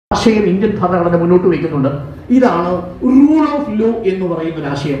ആശയം ഇന്ത്യൻ ഭരണഘടന മുന്നോട്ട് വയ്ക്കുന്നുണ്ട്. ഇതാണ് റൂൾ ഓഫ് ലോ എന്ന് പറയുന്ന ഒരു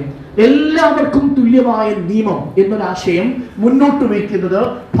ആശയം. എല്ലാവർക്കും തുല്യമായ നിയമം എന്നൊരാശയം മുന്നോട്ട് വയ്ക്കുന്നത്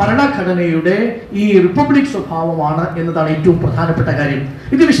ഭരണഘടനയുടെ ഈ റിപ്പബ്ലിക് സ്വഭാവമാണ് എന്നതാണ് ഏറ്റവും പ്രധാനപ്പെട്ട കാര്യം.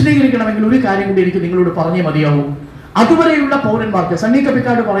 ഇത് വിശദീകരിക്കണമെങ്കിൽ ഒരു കാര്യം കൂടി എനിക്ക് നിങ്ങളോട് പറഞ്ഞേ മതിയാവൂ. അതുവരെയുള്ള പൗരന്മാർക്ക് സണ്ണി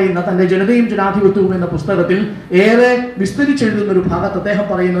കപ്പിക്കാട് പറയുന്ന തന്റെ ജനതയും ജനാധിപത്യവും എന്ന പുസ്തകത്തിൽ ഏറെ വിസ്തരിച്ചെഴുതുന്ന ഒരു ഭാഗത്ത് അദ്ദേഹം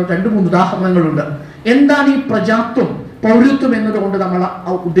പറയുന്ന 2-3 ഉദാഹരണങ്ങളുണ്ട്. എന്താണ് ഈ പ്രജാത്വം, പൗരത്വം എന്നതുകൊണ്ട് നമ്മൾ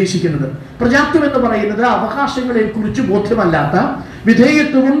ഉദ്ദേശിക്കുന്നത്? പ്രജാത്വം എന്ന് പറയുന്നത് അവകാശങ്ങളെ കുറിച്ച് ബോധ്യമല്ലാത്ത,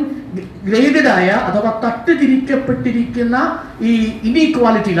 വിധേയത്വവും ഗ്രേഡഡായ അഥവാ തട്ടുതിരിക്കപ്പെട്ടിരിക്കുന്ന ഈ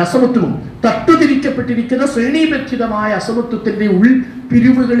ഇനീക്വാലിറ്റി, അസമത്വവും തട്ടുതിരിക്കപ്പെട്ടിരിക്കുന്ന ശ്രേണീബദ്ധിതമായ അസമത്വത്തിന്റെ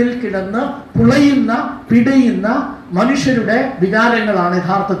ഉൾപിരിവുകളിൽ കിടന്ന് പുളയുന്ന, പിടയുന്ന മനുഷ്യരുടെ വികാരങ്ങളാണ്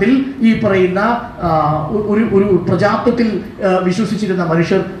യഥാർത്ഥത്തിൽ ഈ പറയുന്ന ഒരു പ്രജാത്വത്തിൽ വിശ്വസിച്ചിരുന്ന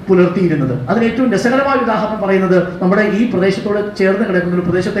മനുഷ്യർ പുലർത്തിയിരുന്നത്. അതിന് ഏറ്റവും രസകരമായ ഉദാഹരണം പറയുന്നത് നമ്മുടെ ഈ പ്രദേശത്തോട് ചേർന്ന് കിടക്കുന്ന ഒരു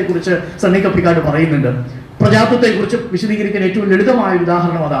പ്രദേശത്തെ കുറിച്ച് സണ്ണി കപ്പിക്കാട് പറയുന്നുണ്ട്. പ്രജാത്വത്തെ കുറിച്ച് വിശദീകരിക്കാൻ ഏറ്റവും ലളിതമായ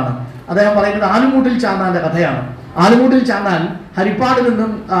ഉദാഹരണം അതാണ്. അദ്ദേഹം പറയുന്നത് ആലുമൂട്ടിൽ ചാന്നാന്റെ കഥയാണ്. ആലുമൂട്ടിൽ ചാന്നാൻ ഹരിപ്പാട്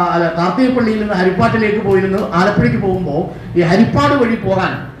നിന്നും കാർത്തികപ്പള്ളിയിൽ നിന്ന് ഹരിപ്പാട്ടിലേക്ക് പോയിരുന്നു. ആലപ്പുഴയ്ക്ക് പോകുമ്പോൾ ഈ ഹരിപ്പാട് വഴി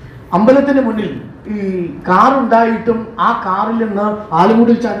പോകാൻ അമ്പലത്തിന്റെ മുന്നിൽ ഈ കാർ ഉണ്ടായിട്ടും ആ കാറിൽ നിന്ന്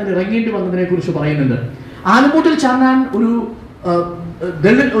ആലുമൂട്ടിൽ ചാന്നാൻ ഇറങ്ങേണ്ടി വന്നതിനെ കുറിച്ച് പറയുന്നുണ്ട്. ആലുമൂട്ടിൽ ചാന്നാൻ ഒരു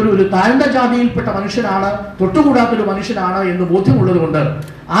താഴ്ന്ന ജാതിയിൽപ്പെട്ട മനുഷ്യനാണ്, തൊട്ടുകൂടാത്തൊരു മനുഷ്യനാണ് എന്ന് ബോധ്യമുള്ളത് കൊണ്ട്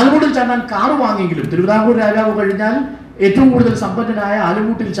ആലുമൂട്ടിൽ ചാന്നാൻ കാറ് വാങ്ങിയെങ്കിലും തിരുവിതാംകൂർ രാജാവ് കഴിഞ്ഞാൽ ഏറ്റവും കൂടുതൽ സമ്പന്നനായ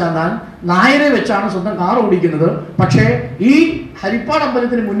ആലുമൂട്ടിൽ ചാന്നാൻ നായരെ വെച്ചാണ് സ്വന്തം കാർ ഓടിക്കുന്നത്. പക്ഷേ ഈ ഹരിപ്പാട്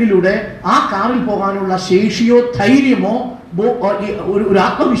അമ്പലത്തിന് മുന്നിലൂടെ ആ കാറിൽ പോകാനുള്ള ശേഷിയോ ധൈര്യമോ ഒരു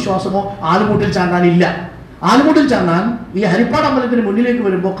ആത്മവിശ്വാസമോ ആലുമൂട്ടിൽ ചാന്നാൻ ഇല്ല. ആലുമൂട്ടിൽ ചാന്നാൻ ഈ ഹരിപ്പാട് അമ്പലത്തിന് മുന്നിലേക്ക്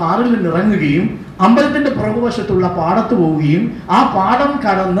വരുമ്പോൾ കാറിൽ നിന്ന് ഇറങ്ങുകയും അമ്പലത്തിന്റെ പുറകുവശത്തുള്ള പാടത്ത് പോവുകയും ആ പാടം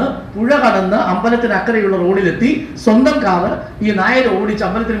കടന്ന് പുഴ കടന്ന് അമ്പലത്തിന് അക്കരെയുള്ള റോഡിലെത്തി സ്വന്തം കാറ് ഈ നായർ ഓടിച്ച്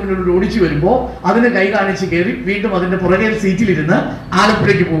അമ്പലത്തിന് മുന്നിലൂടെ ഓടിച്ചു വരുമ്പോൾ അതിന് കൈ കാണിച്ച് കയറി വീണ്ടും അതിന്റെ പുറകെ സീറ്റിലിരുന്ന്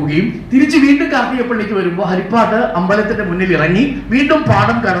ആലപ്പുഴയ്ക്ക് പോവുകയും തിരിച്ച് വീണ്ടും കാർത്തികപ്പള്ളിക്ക് വരുമ്പോൾ ഹരിപ്പാട് അമ്പലത്തിന്റെ മുന്നിൽ ഇറങ്ങി വീണ്ടും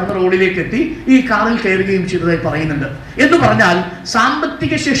പാടം കടന്ന് റോഡിലേക്ക് എത്തി ഈ കാറിൽ കയറുകയും ചെയ്തതായി പറയുന്നുണ്ട്. എന്ന് പറഞ്ഞാൽ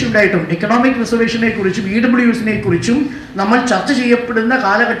സാമ്പത്തിക ശേഷി ഉണ്ടായിട്ടും എക്കണോമിക് റിസർവേഷനെ കുറിച്ചും EWSനെ കുറിച്ചും നമ്മൾ ചർച്ച ചെയ്യപ്പെടുന്ന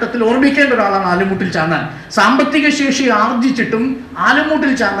കാലഘട്ടത്തിൽ ഓർമ്മിക്കേണ്ട ഒരാളാണ് ആലുമൂട്ടിൽ ചാന്നാൻ. സാമ്പത്തിക ശേഷി ആർജിച്ചിട്ടും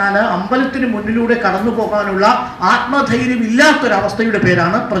ആലുമൂട്ടിൽ ചാന്നാന് അമ്പലത്തിന് മുന്നിലൂടെ കടന്നു പോകാനുള്ള ആത്മധൈര്യം ഇല്ലാത്തൊരവസ്ഥയുടെ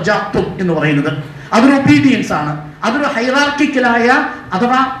പേരാണ് പ്രജാത്വം എന്ന് പറയുന്നത്. അതൊരു ഒബീഡിയൻസ് ആണ്. അതൊരു ഹൈറാർക്കിക്കലായ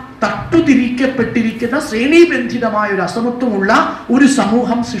അഥവാ തട്ടുതിരിക്കപ്പെട്ടിരിക്കുന്ന ശ്രേണീബന്ധിതമായ ഒരു അസമത്വമുള്ള ഒരു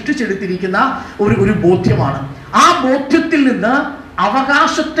സമൂഹം സൃഷ്ടിച്ചെടുത്തിരിക്കുന്ന ഒരു ബോധ്യമാണ്. ആ ബോധ്യത്തിൽ നിന്ന്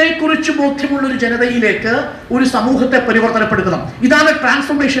അവകാശത്തെക്കുറിച്ച് ബോധ്യമുള്ള ഒരു ജനതയിലേക്ക് ഒരു സമൂഹത്തെ പരിവർത്തനപ്പെടുത്തണം. ഇതാണ്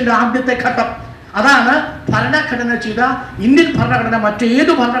ട്രാൻസ്ഫോർമേഷന്റെ ആദ്യത്തെ ഘട്ടം. അതാണ് ഭരണഘടന ചെയ്ത ഇന്ത്യൻ ഭരണഘടന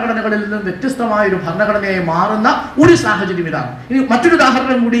മറ്റേതു ഭരണഘടനകളിൽ നിന്നും വ്യത്യസ്തമായ ഒരു ഭരണഘടനയായി മാറുന്ന ഒരു സാഹചര്യം ഇതാണ്. ഇനി മറ്റൊരു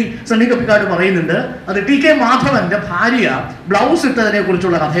ഉദാഹരണം കൂടി സണ്ണി കപ്പിക്കാട് പറയുന്നുണ്ട്. അത് TK മാധവന്റെ ഭാര്യ ബ്ലൗസ് ഇട്ടതിനെ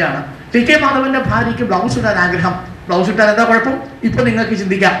കുറിച്ചുള്ള കഥയാണ്. TK മാധവന്റെ ഭാര്യയ്ക്ക് ബ്ലൗസ് ഇടാൻ ആഗ്രഹം. ബ്ലൗസ് ഇട്ടാൽ എന്താ കുഴപ്പം? ഇപ്പൊ നിങ്ങൾക്ക്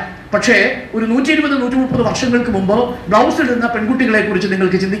ചിന്തിക്കാം. പക്ഷേ ഒരു 120-130 വർഷങ്ങൾക്ക് മുമ്പ് ബ്ലൗസ് ഇടുന്ന പെൺകുട്ടികളെ കുറിച്ച്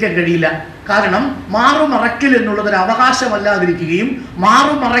നിങ്ങൾക്ക് ചിന്തിക്കാൻ കഴിയില്ല. കാരണം മാറുമറയ്ക്കൽ എന്നുള്ളത് ഒരു അവകാശമല്ലാതിരിക്കുകയും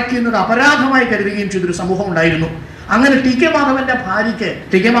മാറുമറയ്ക്കുന്നത് അപരാധമായി കരുതുകയും ചെയ്തൊരു സമൂഹം ഉണ്ടായിരുന്നു. അങ്ങനെ TK മാധവന്റെ ഭാര്യയ്ക്ക്,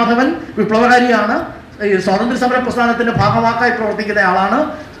 TK മാധവൻ വിപ്ലവകാരിയാണ്, സ്വാതന്ത്ര്യ സമര പ്രസ്ഥാനത്തിന്റെ ഭാഗവാക്കായി പ്രവർത്തിക്കുന്ന ആളാണ്,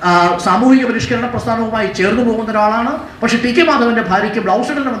 സാമൂഹിക പരിഷ്കരണ പ്രസ്ഥാനവുമായി ചേർന്ന് പോകുന്ന ഒരാളാണ്. പക്ഷെ TK മാധവന്റെ ഭാര്യയ്ക്ക്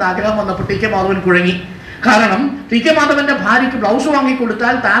ബ്ലൗസ് ഇടണമെന്ന് ആഗ്രഹം വന്നപ്പോൾ TK മാധവൻ കുഴങ്ങി. കാരണം TK മാധവന്റെ ഭാര്യയ്ക്ക് ബ്ലൗസ്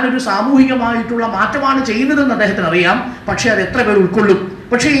വാങ്ങിക്കൊടുത്താൽ താനൊരു സാമൂഹികമായിട്ടുള്ള മാറ്റമാണ് ചെയ്യുന്നതെന്ന് അദ്ദേഹത്തിന് അറിയാം. പക്ഷെ അത് എത്ര പേർ ഉൾക്കൊള്ളും?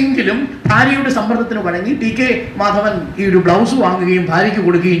 പക്ഷേ എങ്കിലും ഭാര്യയുടെ സമ്മർദ്ദത്തിന് വഴങ്ങി TK മാധവൻ ഈ ഒരു ബ്ലൗസ് വാങ്ങുകയും ഭാര്യയ്ക്ക്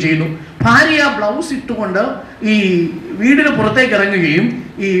കൊടുക്കുകയും ചെയ്യുന്നു. ഭാര്യ ബ്ലൗസ് ഇട്ടുകൊണ്ട് ഈ വീടിന് പുറത്തേക്ക് ഇറങ്ങുകയും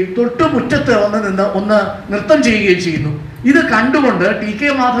ഈ തൊട്ടുമുറ്റത്ത് ഒന്ന് നൃത്തം ചെയ്യുകയും ചെയ്യുന്നു. ഇത് കണ്ടുകൊണ്ട്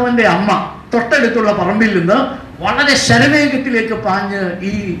TK മാധവന്റെ അമ്മ തൊട്ടടുത്തുള്ള പറമ്പിൽ നിന്ന് വളരെ ശരവേഗത്തിലേക്ക് പാഞ്ഞ്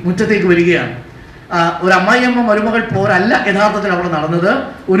ഈ മുറ്റത്തേക്ക് വരികയാണ്. ഒരു അമ്മായിയമ്മ മരുമകൾ പോരല്ല യഥാർത്ഥത്തിൽ അവിടെ നടന്നത്.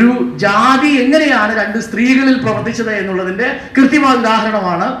 ഒരു ജാതി എങ്ങനെയാണ് 2 സ്ത്രീകളിൽ പ്രവർത്തിച്ചത് എന്നുള്ളതിന്റെ കൃത്യമായ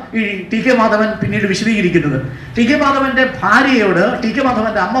ഉദാഹരണമാണ് ഈ TK മാധവൻ പിന്നീട് വിശദീകരിക്കുന്നത്. TK മാധവന്റെ ഭാര്യയോട് TK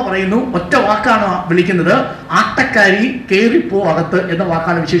മാധവന്റെ അമ്മ പറയുന്നു, ഒറ്റ വാക്കാണ് വിളിക്കുന്നത്, ആട്ടക്കാരി കേറിപ്പോ അകത്ത് എന്ന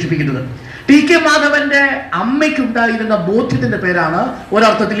വാക്കാണ് വിശേഷിപ്പിക്കുന്നത്. TK മാധവന്റെ അമ്മയ്ക്കുണ്ടായിരുന്ന ബോധ്യത്തിന്റെ പേരാണ്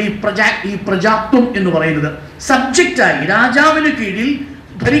ഒരർത്ഥത്തിൽ ഈ പ്രജാത്വം എന്ന് പറയുന്നത്. സബ്ജക്റ്റായി രാജാവിന് കീഴിൽ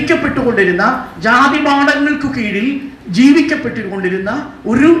ഭരിക്കപ്പെട്ടുകൊണ്ടിരുന്ന, ജാതിപാഠങ്ങൾക്ക് കീഴിൽ ജീവിക്കപ്പെട്ടുകൊണ്ടിരുന്ന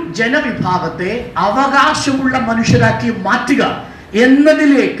ഒരു ജനവിഭാഗത്തെ അവകാശമുള്ള മനുഷ്യരാക്കി മാറ്റുക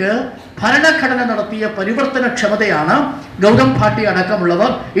എന്നതിലേക്ക് ഭരണഘടന നടത്തിയ പരിവർത്തനക്ഷമതയാണ് ഗൗതം ഭാട്ടി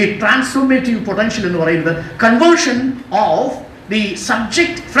അടക്കമുള്ളവർ ഈ ട്രാൻസ്ഫോർമേറ്റീവ് പൊട്ടൻഷ്യൽ എന്ന് പറയുന്നത്. Conversion of the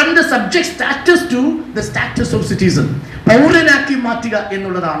subject from the subject status to the status of citizen. പൗരനാക്കി മാറ്റുക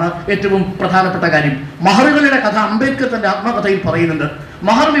എന്നുള്ളതാണ് ഏറ്റവും പ്രധാനപ്പെട്ട കാര്യം. മഹറുകളുടെ കഥ അംബേദ്കർ തന്റെ ആത്മകഥയിൽ പറയുന്നുണ്ട്.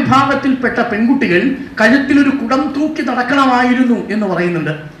 മഹർ വിഭാഗത്തിൽപ്പെട്ട പെൺകുട്ടികൾ കഴുത്തിൽ ഒരു കുടം തൂക്കി നടക്കണമായിരുന്നു എന്ന്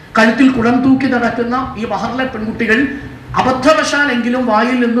പറയുന്നുണ്ട്. കഴുത്തിൽ കുടം തൂക്കി നടക്കുന്ന ഈ മഹറിലെ പെൺകുട്ടികൾ അബദ്ധവശാലെങ്കിലും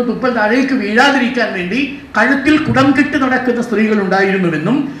വായിൽ നിന്ന് തുപ്പൽ താഴേക്ക് വീഴാതിരിക്കാൻ വേണ്ടി കഴുത്തിൽ കുടം കെട്ടി നടക്കുന്ന സ്ത്രീകൾ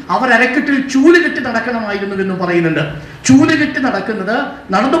ഉണ്ടായിരുന്നുവെന്നും അവർ അരക്കെട്ടിൽ ചൂല് കെട്ടി നടക്കണമായിരുന്നുവെന്നും പറയുന്നുണ്ട്. ചൂല് കെട്ടി നടക്കുന്നത്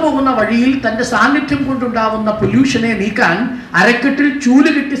നടന്നു പോകുന്ന വഴിയിൽ തന്റെ സാന്നിധ്യം കൊണ്ടുണ്ടാവുന്ന പൊല്യൂഷനെ നീക്കാൻ അരക്കെട്ടിൽ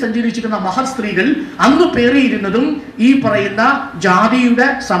ചൂല് കെട്ടി സഞ്ചരിച്ചിരുന്ന മഹർ സ്ത്രീകൾ അന്ന് പേറിയിരുന്നതും ഈ പറയുന്ന ജാതിയുടെ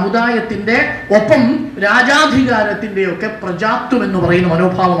സമുദായത്തിന്റെ ഒപ്പം രാജാധികാരത്തിന്റെ ഒക്കെ പ്രജാത്വം എന്ന് പറയുന്ന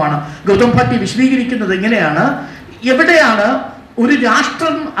മനോഭാവമാണ്. ഗൗതം ഭട്ടി വിശദീകരിക്കുന്നത് എങ്ങനെയാണ്: എവിടെയാണ് ഒരു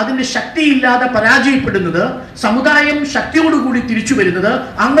രാഷ്ട്രം അതിന്റെ ശക്തിയില്ലാതെ പരാജയപ്പെടുന്നത്, സമുദായം ശക്തിയോടുകൂടി തിരിച്ചു വരുന്നത്,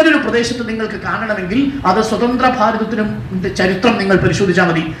 അങ്ങനെ ഒരു പ്രദേശത്ത് നിങ്ങൾക്ക് കാണണമെങ്കിൽ അത് സ്വതന്ത്ര ഭാരതത്തിനും ചരിത്രം നിങ്ങൾ പരിശോധിച്ചാൽ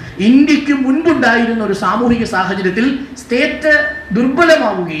മതി. ഇന്ത്യക്ക് മുൻപുണ്ടായിരുന്ന ഒരു സാമൂഹിക സാഹചര്യത്തിൽ സ്റ്റേറ്റ്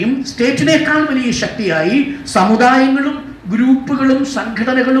ദുർബലമാവുകയും സ്റ്റേറ്റിനേക്കാൾ വലിയ ശക്തിയായി സമുദായങ്ങളും ഗ്രൂപ്പുകളും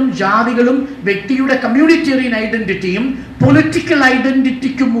സംഘടനകളും ജാതികളും വ്യക്തിയുടെ കമ്മ്യൂണിറ്റേറിയൻ ഐഡന്റിറ്റിയും പൊളിറ്റിക്കൽ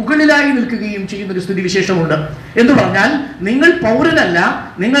ഐഡന്റിറ്റിക്ക് മുകളിലായി നിൽക്കുകയും ചെയ്യുന്ന ഒരു സ്ഥിതിവിശേഷമുണ്ട്. എന്ന് പറഞ്ഞാൽ നിങ്ങൾ പൗരനല്ല,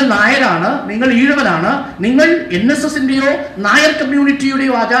 നിങ്ങൾ നായരാണ്, നിങ്ങൾ ഈഴവനാണ്, നിങ്ങൾ NSSന്റെയോ നായർ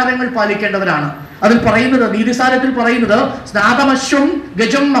കമ്മ്യൂണിറ്റിയുടെയോ ആചാരങ്ങൾ പാലിക്കേണ്ടവരാണ്. അതിൽ പറയുന്നത്, നീതിസാരത്തിൽ പറയുന്നത് സ്നാതമശ്വം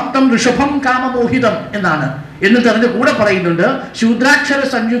ഗജം മക്തം ഋഷഭം കാമമോഹിതം എന്നാണ്. എന്നിട്ട് അതിന്റെ കൂടെ പറയുന്നുണ്ട് ശൂദ്രാക്ഷര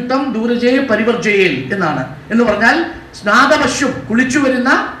സംയുക്തം ദൂരജയ പരിവർജയേൽ എന്നാണ്. എന്ന് പറഞ്ഞാൽ സ്നാതമശ്വം കുളിച്ചു വരുന്ന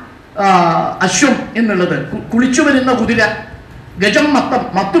അശ്വം എന്നുള്ളത് കുളിച്ചു വരുന്ന കുതിര, ഗജം മത്തം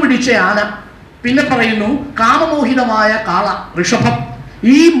മത്തുപിടിച്ച ആന, പിന്നെ പറയുന്നു കാമമോഹിതമായ കാള ഋഷഭം.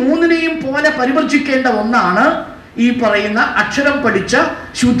 ഈ മൂന്നിനെയും പോലെ പരിവർജിക്കേണ്ട ഒന്നാണ് ഈ പറയുന്ന അക്ഷരം പഠിച്ച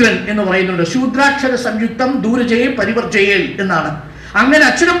ശൂദ്രൻ എന്ന് പറയുന്നുണ്ട്. ശൂദ്രാക്ഷര സംയുക്തം ദൂരജയെ പരിവർജയേൽ എന്നാണ്. അങ്ങനെ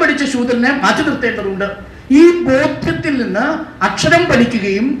അക്ഷരം പഠിച്ച ശൂദ്രനെ മാറ്റി നിർത്തേണ്ടതുണ്ട്. ഈ ബോധ്യത്തിൽ നിന്ന് അക്ഷരം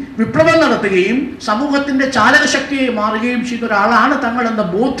പഠിക്കുകയും വിപ്ലവം നടത്തുകയും സമൂഹത്തിന്റെ ചാലകശക്തിയായി മാറുകയും ചെയ്യുന്ന ഒരാളാണ് തങ്ങൾ എന്ന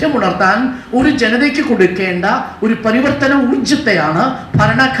ബോധ്യം ഉണർത്താൻ ഒരു ജനതയ്ക്ക് കൊടുക്കേണ്ട ഒരു പരിവർത്തന ഊർജ്ജത്തെയാണ്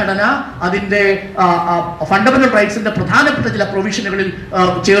ഭരണഘടന അതിന്റെ ഫണ്ടമെന്റൽ റൈറ്റ്സിന്റെ പ്രധാനപ്പെട്ട ചില പ്രൊവിഷനുകളിൽ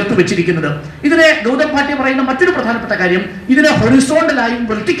ചേർത്ത് വെച്ചിരിക്കുന്നത്. ഇതിനെ ഗൗതം ഭാട്ടി പറയുന്ന മറ്റൊരു പ്രധാനപ്പെട്ട കാര്യം ഇതിനെ ഹൊറിസോണ്ടലായും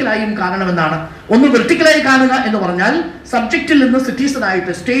വെർട്ടിക്കലായും കാണണമെന്നാണ്. ഒന്ന് വെർട്ടിക്കലായി കാണുക എന്ന് പറഞ്ഞാൽ സബ്ജക്റ്റിൽ നിന്ന്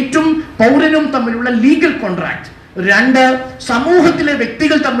സിറ്റിസണായിട്ട് സ്റ്റേറ്റും പൗരനും തമ്മിലുള്ള ലീഗൽ കോൺട്രാക്ട്. രണ്ട്, സമൂഹത്തിലെ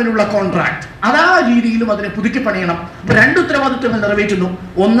വ്യക്തികൾ തമ്മിലുള്ള കോൺട്രാക്ട്. അതാ രീതിയിലും അതിനെ പുതുക്കി പണിയണം. അപ്പൊ രണ്ട് ഉത്തരവാദിത്വങ്ങൾ നിറവേറ്റുന്നു.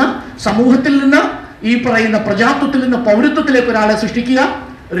 ഒന്ന്, സമൂഹത്തിൽ നിന്ന് ഈ പറയുന്ന പ്രജാത്വത്തിൽ നിന്ന് പൗരത്വത്തിലേക്ക് ഒരാളെ സൃഷ്ടിക്കുക.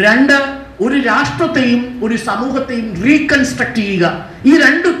 രണ്ട്, ഒരു രാഷ്ട്രത്തെയും ഒരു സമൂഹത്തെയും റീകൺസ്ട്രക്ട് ചെയ്യുക. ഈ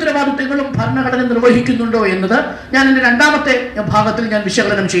രണ്ട് ഉത്തരവാദിത്വങ്ങളും ഭരണഘടന നിർവഹിക്കുന്നുണ്ടോ എന്നത് ഞാൻ എൻ്റെ രണ്ടാമത്തെ ഭാഗത്തിൽ ഞാൻ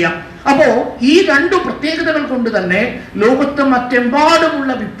വിശകലനം ചെയ്യാം. അപ്പോ ഈ രണ്ടു പ്രത്യേകതകൾ കൊണ്ട് തന്നെ ലോകത്ത്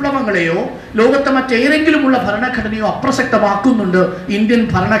മറ്റെമ്പാടുമുള്ള വിപ്ലവങ്ങളെയോ ലോകത്ത് മറ്റേതെങ്കിലുമുള്ള ഭരണഘടനയോ അപ്രസക്തമാക്കുന്നുണ്ട് ഇന്ത്യൻ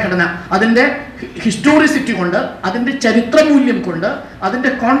ഭരണഘടന. അതിൻ്റെ ഹിസ്റ്റോറിസിറ്റി കൊണ്ട്, അതിൻ്റെ ചരിത്രമൂല്യം കൊണ്ട്, അതിൻ്റെ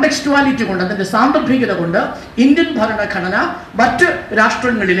കോണ്ടെക്സ്റ്റുവാലിറ്റി കൊണ്ട്, അതിൻ്റെ സാന്ദർഭികത കൊണ്ട് ഇന്ത്യൻ ഭരണഘടന മറ്റ്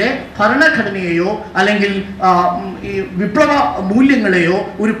രാഷ്ട്രങ്ങളിലെ ഭരണഘടനയെയോ അല്ലെങ്കിൽ ഈ വിപ്ലവ മൂല്യങ്ങളെയോ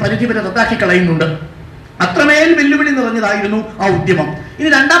ഒരു പരിധിവരെ റദ്ദാക്കി കളയുന്നുണ്ട്. അത്രമേൽ വെല്ലുവിളി നിറഞ്ഞതായിരുന്നു ആ ഉദ്യമം. ഇനി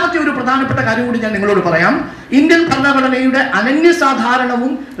രണ്ടാമത്തെ ഒരു പ്രധാനപ്പെട്ട കാര്യം കൂടി ഞാൻ നിങ്ങളോട് പറയാം. ഇന്ത്യൻ ഭരണഘടനയുടെ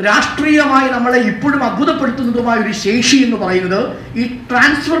അനന്യസാധാരണവും രാഷ്ട്രീയമായി നമ്മളെ ഇപ്പോഴും അത്ഭുതപ്പെടുത്തുന്നതുമായ ഒരു ശേഷി എന്ന് പറയുന്നത് ഈ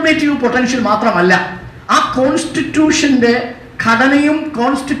ട്രാൻസ്ഫോർമേറ്റീവ് പൊട്ടൻഷ്യൽ മാത്രമല്ല, ആ കോൺസ്റ്റിറ്റ്യൂഷന്റെ ഘടനയും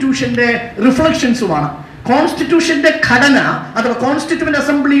കോൺസ്റ്റിറ്റ്യൂഷന്റെ റിഫ്ലക്ഷൻസുമാണ്. കോൺസ്റ്റിറ്റ്യൂഷന്റെ ഘടന അഥവാ കോൺസ്റ്റിറ്റ്യൂവന്റ്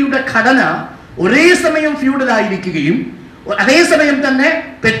അസംബ്ലിയുടെ ഘടന ഒരേ സമയം ഫ്യൂഡലായിരിക്കുകയും അതേസമയം തന്നെ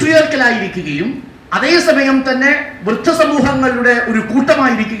പെട്രിയാർക്കലായിരിക്കുകയും അതേസമയം തന്നെ വൃദ്ധസമൂഹങ്ങളുടെ ഒരു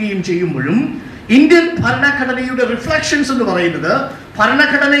കൂട്ടമായിരിക്കുകയും ചെയ്യുമ്പോഴും ഇന്ത്യൻ ഭരണഘടനയുടെ റിഫ്ലക്ഷൻസ് എന്ന് പറയുന്നത്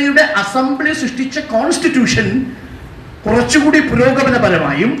ഭരണഘടനയുടെ അസംബ്ലി സൃഷ്ടിച്ച കോൺസ്റ്റിറ്റ്യൂഷൻ കുറച്ചുകൂടി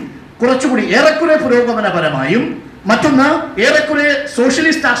പുരോഗമനപരമായും കുറച്ചുകൂടി ഏറെക്കുറെ പുരോഗമനപരമായും മറ്റൊന്ന് ഏറെക്കുറെ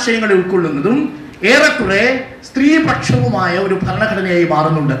സോഷ്യലിസ്റ്റ് ആശയങ്ങളെ ഉൾക്കൊള്ളുന്നതും ഏറെക്കുറെ സ്ത്രീപക്ഷവുമായ ഒരു ഭരണഘടനയായി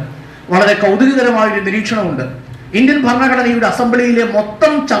മാറുന്നുണ്ട്. വളരെ കൗതുകകരമായൊരു നിരീക്ഷണമുണ്ട്. ഇന്ത്യൻ ഭരണഘടനയുടെ അസംബ്ലിയിലെ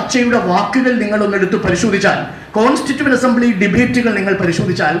മൊത്തം ചർച്ചയുടെ വാക്കുകൾ നിങ്ങൾ ഒന്നെടുത്ത് പരിശോധിച്ചാൽ, കോൺസ്റ്റിറ്റ്യൂവന്റ് അസംബ്ലി ഡിബേറ്റുകൾ നിങ്ങൾ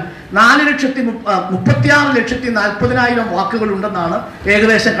പരിശോധിച്ചാൽ 4,36,40,000 വാക്കുകൾ ഉണ്ടെന്നാണ്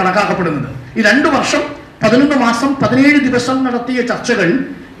ഏകദേശം കണക്കാക്കപ്പെടുന്നത്. ഈ 2 വർഷം 11 മാസം 17 ദിവസം നടത്തിയ ചർച്ചകൾ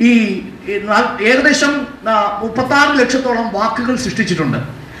ഈ ഏകദേശം 36 ലക്ഷത്തോളം വാക്കുകൾ സൃഷ്ടിച്ചിട്ടുണ്ട്.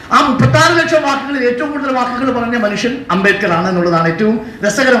 ആ 36 ലക്ഷം വാക്കുകളിൽ ഏറ്റവും കൂടുതൽ വാക്കുകൾ പറഞ്ഞ മനുഷ്യൻ അംബേദ്കർ ആണ് എന്നുള്ളതാണ് ഏറ്റവും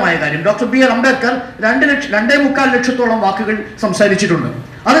രസകരമായ കാര്യം. ഡോക്ടർ BR അംബേദ്കർ 2.25 ലക്ഷത്തോളം വാക്കുകൾ സംസാരിച്ചിട്ടുണ്ട്.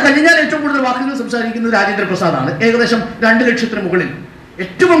 അത് കഴിഞ്ഞാൽ ഏറ്റവും കൂടുതൽ വാക്കുകൾ സംസാരിക്കുന്നത് രാജേന്ദ്ര പ്രസാദ് ആണ്, ഏകദേശം 2 ലക്ഷത്തിന് മുകളിൽ.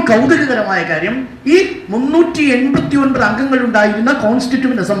 ഏറ്റവും കൗതുകകരമായ കാര്യം, ഈ 389 അംഗങ്ങൾ ഉണ്ടായിരുന്ന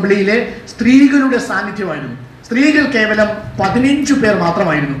കോൺസ്റ്റിറ്റ്യൂവന്റ് അസംബ്ലിയിലെ സ്ത്രീകളുടെ സാന്നിധ്യമായിരുന്നു. സ്ത്രീകൾ കേവലം 15 പേർ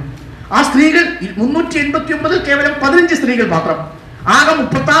മാത്രമായിരുന്നു. ആ സ്ത്രീകൾ 389 കേവലം 15 സ്ത്രീകൾ മാത്രം. ആകെ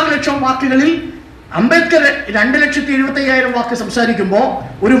 36 ലക്ഷം വാക്കുകളിൽ അംബേദ്കർ 2,75,000 വാക്ക് സംസാരിക്കുമ്പോൾ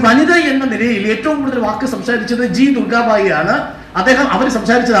ഒരു വനിത എന്ന നിലയിൽ ഏറ്റവും കൂടുതൽ വാക്ക് സംസാരിച്ചത് ജി ദുർഗാബായി ആണ്. അവർ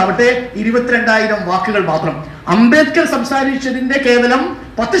സംസാരിച്ചതാവട്ടെ 22,000 വാക്കുകൾ മാത്രം. അംബേദ്കർ സംസാരിച്ചതിന്റെ കേവലം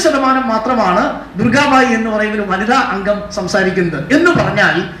 10% മാത്രമാണ് ദുർഗാബായി എന്ന് പറയുന്ന ഒരു വനിതാ അംഗം സംസാരിക്കുന്നത്. എന്ന്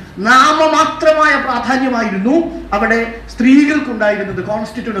പറഞ്ഞാൽ നാമമാത്രമായ പ്രാധാന്യമായിരുന്നു അവിടെ സ്ത്രീകൾക്കുണ്ടായിരുന്നത്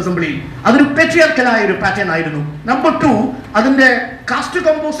കോൺസ്റ്റിറ്റ്യൂന്റ് അസംബ്ലിയിൽ. അതൊരു പെട്രിയാർക്കലായ ഒരു പാറ്റേൺ ആയിരുന്നു. നമ്പർ 2, അതിന്റെ കാസ്റ്റ്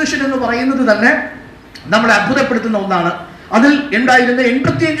കമ്പോസിഷൻ എന്ന് പറയുന്നത് തന്നെ നമ്മളെ അത്ഭുതപ്പെടുത്തുന്ന ഒന്നാണ്. അതിൽ ഉണ്ടായിരുന്ന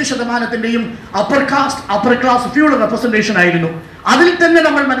 85% അപ്പർ ക്ലാസ് ഫ്യൂഡൽ റെപ്രസെന്റേഷൻ ആയിരുന്നു. അതിൽ തന്നെ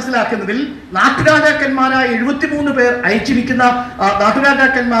നമ്മൾ മനസ്സിലാക്കുന്നതിൽ നാട്ടുരാജാക്കന്മാരായ 73 പേർ അയച്ചിരിക്കുന്ന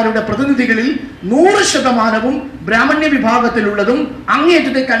നാട്ടുരാജാക്കന്മാരുടെ പ്രതിനിധികളിൽ 100% ബ്രാഹ്മണ്യ വിഭാഗത്തിലുള്ളതും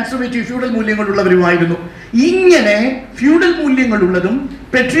അങ്ങേയറ്റത്തെ കൺസർവേറ്റീവ് ഫ്യൂഡൽ മൂല്യങ്ങളുള്ളവരുമായിരുന്നു. ഇങ്ങനെ ഫ്യൂഡൽ മൂല്യങ്ങളുള്ളതും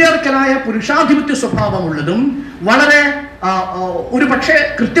പെട്രിയാർക്കലായ പുരുഷാധിപത്യ സ്വഭാവമുള്ളതും വളരെ ഒരു പക്ഷേ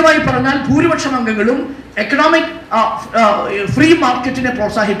കൃത്യമായി പറഞ്ഞാൽ ഭൂരിപക്ഷം അംഗങ്ങളും എക്കണോമിക് ഫ്രീ മാർക്കറ്റിനെ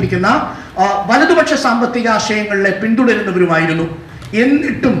പ്രോത്സാഹിപ്പിക്കുന്ന വലതുപക്ഷ സാമ്പത്തിക ആശയങ്ങളെ പിന്തുടരുന്നവരുമായിരുന്നു.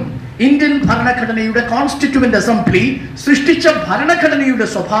 എന്നിട്ടും ഇന്ത്യൻ ഭരണഘടനയുടെ കോൺസ്റ്റിറ്റ്യൂവന്റ് അസംബ്ലി സൃഷ്ടിച്ച ഭരണഘടനയുടെ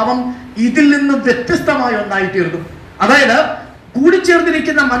സ്വഭാവം ഇതിൽ നിന്ന് വ്യത്യസ്തമായ ഒന്നായി തീർന്നു. അതായത്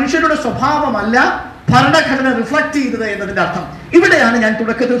കൂടിച്ചേർന്നിരിക്കുന്ന മനുഷ്യരുടെ സ്വഭാവമല്ല ഭരണഘടന റിഫ്ലക്ട് ചെയ്തത് എന്നതിന്റെ അർത്ഥം. ഇവിടെയാണ് ഞാൻ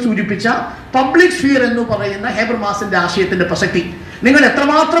തുടക്കത്തിൽ സൂചിപ്പിച്ച പബ്ലിക് സ്ഫിയർ എന്ന് പറയുന്ന ഹേബർമാസിന്റെ ആശയത്തിന്റെ പ്രസക്തി. നിങ്ങൾ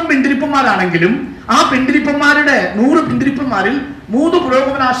എത്രമാത്രം പിന്തിരിപ്പന്മാരാണെങ്കിലും ആ പിന്തിരിപ്പന്മാരുടെ 100 പിന്തിരിപ്പന്മാരിൽ 3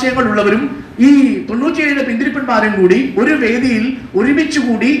 പുരോഗമനാശയങ്ങൾ ഉള്ളവരും ഈ 97 പിന്തിരിപ്പന്മാരും കൂടി ഒരു വേദിയിൽ ഒരുമിച്ച്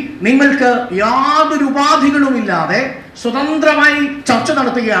കൂടി നിങ്ങൾക്ക് യാതൊരു ഉപാധികളുമില്ലാതെ സ്വതന്ത്രമായി ചർച്ച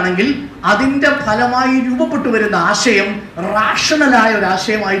നടത്തുകയാണെങ്കിൽ അതിന്റെ ഫലമായി രൂപപ്പെട്ടു വരുന്ന ആശയം റാഷണലായ ഒരു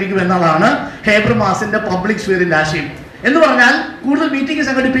ആശയമായിരിക്കും എന്നതാണ് ഹേബർമാസിന്റെ പബ്ലിക് സ്ഫിയറിന്റെ ആശയം. എന്ന് പറഞ്ഞാൽ കൂടുതൽ മീറ്റിംഗ്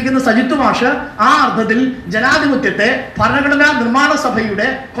സംഘടിപ്പിക്കുന്ന സജിത്ത് മാഷ് ആ അർത്ഥത്തിൽ ജനാധിപത്യത്തെ ഭരണഘടനാ നിർമ്മാണ സഭയുടെ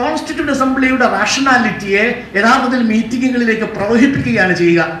കോൺസ്റ്റിറ്റ്യൂന്റ് അസംബ്ലിയുടെ റാഷണാലിറ്റിയെ യഥാർത്ഥത്തിൽ മീറ്റിംഗുകളിലേക്ക് പ്രവഹിപ്പിക്കുകയാണ്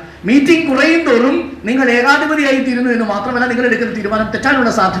ചെയ്യുക. മീറ്റിംഗ് കുറയും തോറും നിങ്ങൾ ഏകാധിപതിയായി തീരുന്നു എന്ന് മാത്രമല്ല, നിങ്ങൾ എടുക്കുന്ന തീരുമാനം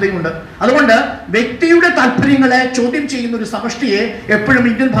തെറ്റാനുള്ള സാധ്യതയുണ്ട്. അതുകൊണ്ട് വ്യക്തിയുടെ താല്പര്യങ്ങളെ ചോദ്യം ചെയ്യുന്ന ഒരു സമഷ്ടിയെ എപ്പോഴും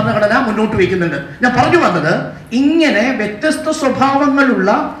ഇന്ത്യൻ ഭരണഘടന മുന്നോട്ട് വയ്ക്കുന്നുണ്ട്. ഞാൻ പറഞ്ഞു വന്നത്, ഇങ്ങനെ വ്യത്യസ്ത സ്വഭാവങ്ങളുള്ള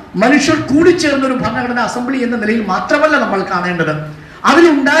മനുഷ്യർ കൂടിച്ചേർന്ന ഒരു ഭരണഘടനാ അസംബ്ലി എന്ന നിലയിൽ മാത്രമല്ല നമ്മൾ കാണേണ്ടത്,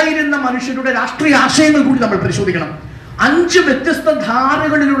 അതിലുണ്ടായിരുന്ന മനുഷ്യരുടെ രാഷ്ട്രീയ ആശയങ്ങൾ കൂടി നമ്മൾ പരിശോധിക്കണം. 5 വ്യത്യസ്ത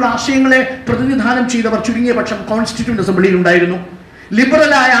ധാരകളിലുള്ള ആശയങ്ങളെ പ്രതിനിധാനം ചെയ്തവർ ചുരുങ്ങിയ പക്ഷം കോൺസ്റ്റിറ്റ്യൂന്റ് അസംബ്ലിയിൽ ഉണ്ടായിരുന്നു.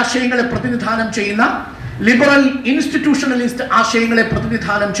 ലിബറലായ ആശയങ്ങളെ പ്രതിനിധാനം ചെയ്യുന്ന, ലിബറൽ ഇൻസ്റ്റിറ്റ്യൂഷണലിസ്റ്റ് ആശയങ്ങളെ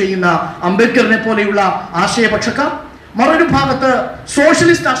പ്രതിനിധാനം ചെയ്യുന്ന അംബേദ്കറിനെ പോലെയുള്ള ആശയപക്ഷക്കാർ, മറൊരു ഭാഗത്ത്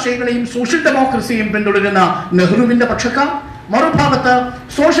സോഷ്യലിസ്റ്റ് ആശയങ്ങളെയും സോഷ്യൽ ഡെമോക്രസിയെയും പിന്തുടരുന്ന നെഹ്റുവിന്റെ പക്ഷക്കാർ, മറുഭാഗത്ത്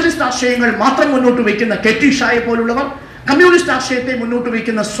സോഷ്യലിസ്റ്റ് ആശയങ്ങൾ മാത്രം മുന്നോട്ട് വയ്ക്കുന്ന കെ.ടി. ഷായെ പോലുള്ളവർ, കമ്മ്യൂണിസ്റ്റ് ആശയത്തെ മുന്നോട്ട്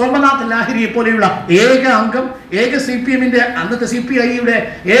വയ്ക്കുന്ന സോമനാഥ് ലാഹിരിയെ പോലെയുള്ള ഏക അംഗം, ഏക CPM-ന്റെ അന്നത്തെ CPI-യുടെ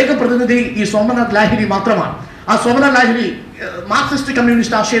ഏക പ്രതിനിധി ഈ സോമനാഥ് ലാഹിരി മാത്രമാണ്. ആ സോമനാഥ് ലാഹിരി മാർക്സിസ്റ്റ്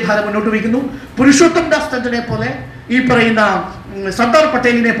കമ്മ്യൂണിസ്റ്റ് ആശയധാര മുന്നോട്ട് വയ്ക്കുന്നു. പുരുഷോത്തം ദാസ് ടണ്ടനെ പോലെ, ഈ പറയുന്ന സർദാർ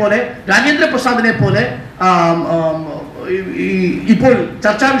പട്ടേലിനെ പോലെ, രാജേന്ദ്ര പ്രസാദിനെ പോലെ, ഇപ്പോൾ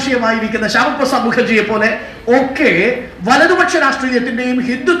ചർച്ചാ വിഷയമായിരിക്കുന്ന ശ്യാമപ്രസാദ് മുഖർജിയെ പോലെ ഒക്കെ വലതുപക്ഷ രാഷ്ട്രീയത്തിന്റെയും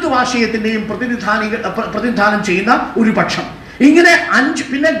ഹിന്ദുത്വ ആശയത്തിന്റെയും പ്രതിനിധാനം ചെയ്യുന്ന ഒരു പക്ഷം. ഇങ്ങനെ 5,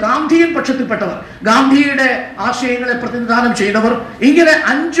 പിന്നെ ഗാന്ധിയൻ പക്ഷത്തിൽപ്പെട്ടവർ, ഗാന്ധിയുടെ ആശയങ്ങളെ പ്രതിനിധാനം ചെയ്തവർ, ഇങ്ങനെ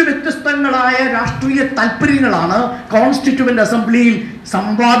 5 വ്യത്യസ്തങ്ങളായ രാഷ്ട്രീയ താല്പര്യങ്ങളാണ് കോൺസ്റ്റിറ്റ്യൂവന്റ് അസംബ്ലിയിൽ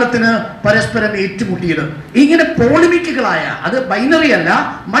സംവാദത്തിന് പരസ്പരം ഏറ്റുമുട്ടിയത്. ഇങ്ങനെ പോളിമിക്കുകളായ, അത് ബൈനറി അല്ല,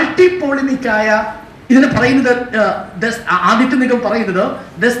 മൾട്ടി പോളിമിക്കായ, ഇതിന് പറയുന്നത് ആദിത്യ നിഗം പറയുന്നത്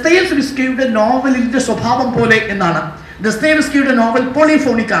ദസ്തയേവ്സ്കിയുടെ നോവലിന്റെ സ്വഭാവം പോലെ എന്നാണ്. ദസ്തയേവ്സ്കിയുടെ നോവൽ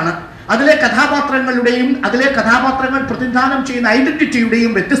പോളിഫോണിക് ആണ്. അതിലെ കഥാപാത്രങ്ങൾ പ്രതിനിധാനം ചെയ്യുന്ന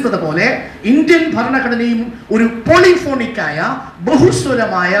ഐഡന്റിറ്റിയുടെയും വ്യത്യസ്തത പോലെ ഇന്ത്യൻ ഭരണഘടനയും ഒരു പോളിഫോണിക്കായ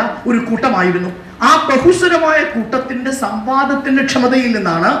ബഹുസ്വരമായ ഒരു കൂട്ടമായിരുന്നു. ആ ബഹുസ്വരമായ കൂട്ടത്തിന്റെ സംവാദത്തിന്റെ ക്ഷമതയിൽ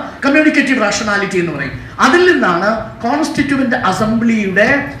നിന്നാണ് കമ്മ്യൂണിക്കേറ്റീവ് റാഷണാലിറ്റി എന്ന് പറയും. അതിൽ നിന്നാണ് കോൺസ്റ്റിറ്റ്യൂവന്റ് അസംബ്ലിയുടെ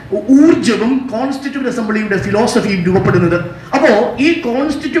ഊർജവും കോൺസ്റ്റിറ്റ്യൂവന്റ് അസംബ്ലിയുടെ ഫിലോസഫിയും രൂപപ്പെടുന്നത്. അപ്പോ ഈ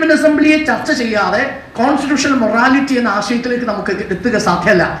കോൺസ്റ്റിറ്റ്യൂവന്റ് അസംബ്ലിയെ ചർച്ച ചെയ്യാതെ കോൺസ്റ്റിറ്റ്യൂഷണൽ മൊറാലിറ്റി എന്ന ആശയത്തിലേക്ക് നമുക്ക് എത്തുക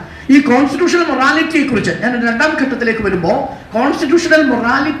സാധ്യമല്ല. ഈ കോൺസ്റ്റിറ്റ്യൂഷണൽ മൊറാലിറ്റിയെ കുറിച്ച് ഞാൻ 2ാം ഘട്ടത്തിലേക്ക് വരുമ്പോൾ, കോൺസ്റ്റിറ്റ്യൂഷണൽ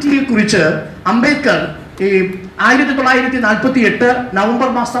മൊറാലിറ്റിയെ കുറിച്ച് അംബേദ്കർ ഈ 1948 നവംബർ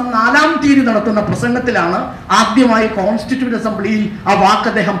മാസം 4-ാം തീയതി നടത്തുന്ന പ്രസംഗത്തിലാണ് ആദ്യമായി കോൺസ്റ്റിറ്റ്യൂവന്റ് അസംബ്ലിയിൽ ആ വാക്ക്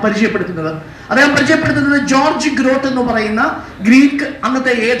അദ്ദേഹം പരിചയപ്പെടുത്തുന്നത്. അദ്ദേഹം പരിചയപ്പെടുത്തുന്നത് ജോർജ് ഗ്രോട്ട് എന്ന് പറയുന്ന ഗ്രീക്ക്,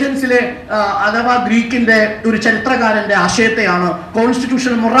 അന്നത്തെ ഏഥൻസിലെ അഥവാ ഗ്രീക്കിന്റെ ഒരു ചരിത്രകാരന്റെ ആശയത്തെയാണ്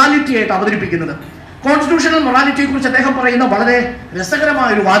കോൺസ്റ്റിറ്റ്യൂഷണൽ മൊറാലിറ്റി ആയിട്ട് അവതരിപ്പിക്കുന്നത്. കോൺസ്റ്റിറ്റ്യൂഷണൽ മൊറാലിറ്റിയെ കുറിച്ച് അദ്ദേഹം പറയുന്ന വളരെ രസകരമായ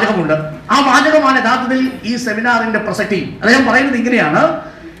ഒരു വാചകമുണ്ട്. ആ വാചകമാണ് യഥാർത്ഥത്തിൽ ഈ സെമിനാറിന്റെ പ്രസക്തി. അദ്ദേഹം പറയുന്നത് ഇങ്ങനെയാണ്: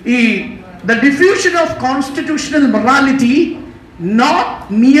 ഈ the diffusion of constitutional morality not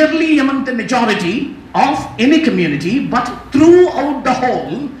merely among the majority of any community but throughout the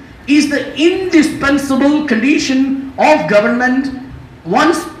whole is the indispensable condition of government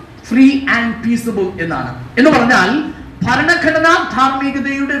once free and peaceable എന്നാണ്. എന്ന് പറഞ്ഞാൽ ഭരണഘടനാ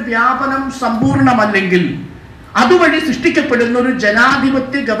ധാർമ്മികതയുടെ വ്യാപനം സമ്പൂർണ്ണമല്ലെങ്കിൽ അതുവഴി സൃഷ്ടിക്കപ്പെടുന്ന ഒരു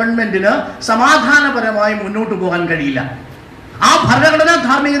ജനാധിപത്യ ഗവൺമെന്റിന് സമാധാനപരമായി മുന്നോട്ട് പോകാൻ കഴിയില്ല. ആ ഭരണഘടനാ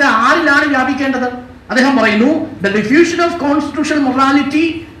ധാർമ്മികത ആരിലാണ് വ്യാപിക്കേണ്ടത്? അദ്ദേഹം പറയുന്നു, the diffusion of constitutional morality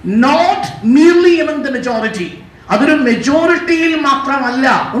not merely among the majority. അതൊരു മെജോറിറ്റിയിൽ മാത്രമല്ല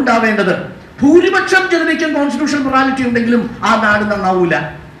ഉണ്ടാവേണ്ടത്. ഭൂരിപക്ഷം ജനതയ്ക്കും കോൺസ്റ്റിറ്റ്യൂഷണൽ മൊറാലിറ്റി ഉണ്ടെങ്കിലും ആ നാട് നന്നാവൂല.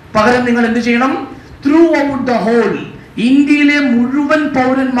 പകരം നിങ്ങൾ എന്ത് ചെയ്യണം? ത്രൂ ഔട്ട് ദ ഹോൾ, ഇന്ത്യയിലെ മുഴുവൻ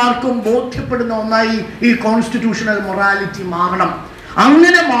പൗരന്മാർക്കും ബോധ്യപ്പെടുന്ന ഒന്നായി ഈ കോൺസ്റ്റിറ്റ്യൂഷണൽ മൊറാലിറ്റി മാറണം.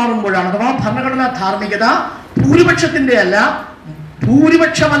 അങ്ങനെ മാറുമ്പോഴാണ്, അഥവാ ഭരണഘടനാ ധാർമ്മികത ഭൂരിപക്ഷത്തിന്റെ അല്ല,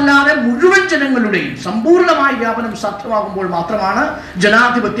 ഭൂരിപക്ഷമല്ലാതെ മുഴുവൻ ജനങ്ങളുടെയും സമ്പൂർണമായ വ്യാപനം സാധ്യമാകുമ്പോൾ മാത്രമാണ്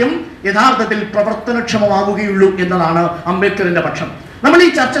ജനാധിപത്യം യഥാർത്ഥത്തിൽ പ്രവർത്തനക്ഷമമാവുകയുള്ളൂ എന്നതാണ് അംബേദ്കറിന്റെ പക്ഷം. നമ്മൾ ഈ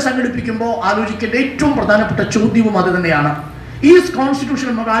ചർച്ച സംഘടിപ്പിക്കുമ്പോൾ ആലോചിക്കേണ്ട ഏറ്റവും പ്രധാനപ്പെട്ട ചോദ്യവും അത് തന്നെയാണ്. Is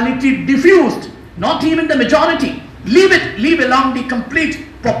constitutional morality diffused? Not even the majority. Leave along the complete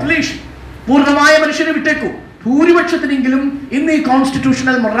population. പൂർണ്ണമായ മനുഷ്യനെ വിട്ടേക്കൂ, ഭൂരിപക്ഷത്തിനെങ്കിലും ഇന്ന് ഈ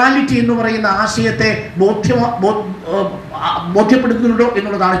കോൺസ്റ്റിറ്റ്യൂഷണൽ മൊറാലിറ്റി എന്ന് പറയുന്ന ആശയത്തെ ബോധ്യപ്പെടുത്തുന്നുണ്ടോ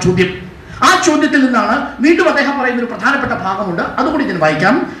എന്നുള്ളതാണ് ചോദ്യം. ആ ചോദ്യത്തിൽ നിന്നാണ് വീണ്ടും അദ്ദേഹം പറയുന്ന ഒരു പ്രധാനപ്പെട്ട ഭാഗമുണ്ട്, അതുകൂടി ഞാൻ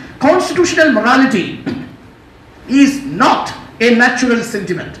വായിക്കാം. Constitutional morality is not A natural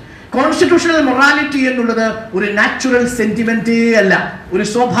sentiment. Constitutional morality എന്നുള്ളത് ഒരു നാച്ചുറൽ സെന്റിമെന്റേ അല്ല, ഒരു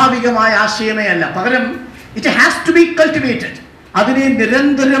സ്വാഭാവികമായ ആശയമേ അല്ല. പകരം it has to B cultivated. അതിനെ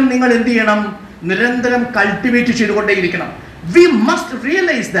നിരന്തരം നിങ്ങൾ എന്ത് ചെയ്യണം? നിരന്തരം cultivate ചെയ്തുകൊണ്ടേയിരിക്കണം. We must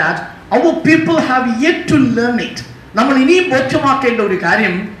realise that our people have yet to learn it. നമ്മൾ ഇനിയും ബോധ്യമാക്കേണ്ട ഒരു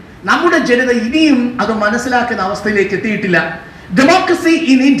കാര്യം, നമ്മുടെ ജനത ഇനിയും അത് മനസ്സിലാക്കുന്ന അവസ്ഥയിലേക്ക് എത്തിയിട്ടില്ല. Democracy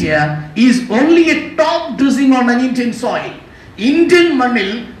in India is only A top dressing on an Indian soil. Indian മണ്ണിൽ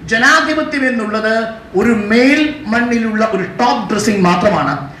ജനാധിപത്യം എന്നുള്ളത് ഒരു മേൽ മണ്ണിലുള്ള ഒരു ടോപ്പ് ഡ്രസ്സിംഗ്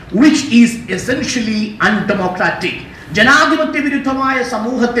മാത്രമാണ്, which is essentially undemocratic. ജനാധിപത്യ വിരുദ്ധമായ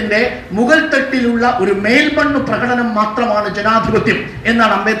സമൂഹത്തിന്റെ മുകൾ തട്ടിലുള്ള ഒരു മേൽമണ്ണ് പ്രകടനം മാത്രമാണ് ജനാധിപത്യം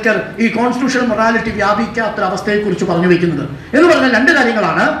എന്നാണ് അംബേദ്കർ ഈ കോൺസ്റ്റിറ്റ്യൂഷണൽ മൊറാലിറ്റി വ്യാപിക്കാത്ത അവസ്ഥയെ കുറിച്ച് പറഞ്ഞു വെക്കുന്നത്. എന്ന് പറഞ്ഞാൽ രണ്ട്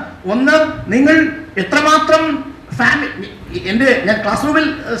കാര്യങ്ങളാണ്. ഒന്ന്, നിങ്ങൾ എത്രമാത്രം ഞാൻ ക്ലാസ് റൂമിൽ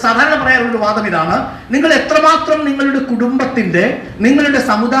സാധാരണ പറയാറുള്ള ഒരു വാദം ഇതാണ്: നിങ്ങൾ എത്രമാത്രം നിങ്ങളുടെ കുടുംബത്തിന്റെ, നിങ്ങളുടെ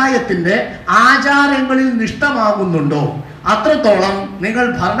സമുദായത്തിന്റെ ആചാരങ്ങളിൽ നിഷ്ഠമാകുന്നുണ്ടോ അത്രത്തോളം നിങ്ങൾ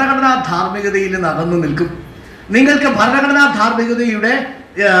ഭരണഘടനാ ധാർമ്മികതയിൽ നിന്ന് അകന്നു നിൽക്കും. നിങ്ങൾക്ക് ഭരണഘടനാ ധാർമ്മികതയുടെ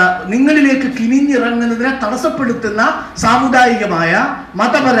നിങ്ങളിലേക്ക് കിനിഞ്ഞിറങ്ങുന്നതിനെ തടസ്സപ്പെടുത്തുന്ന സാമുദായികമായ,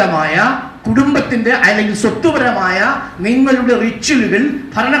 മതപരമായ, കുടുംബത്തിന്റെ അല്ലെങ്കിൽ സ്വത്തുപരമായ നിങ്ങളുടെ റിച്വലുകൾ,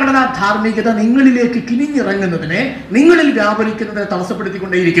 ഭരണഘടനാ ധാർമ്മികത നിങ്ങളിലേക്ക് കിനിഞ്ഞിറങ്ങുന്നതിനെ, നിങ്ങളിൽ വ്യാപരിക്കുന്നതിനെ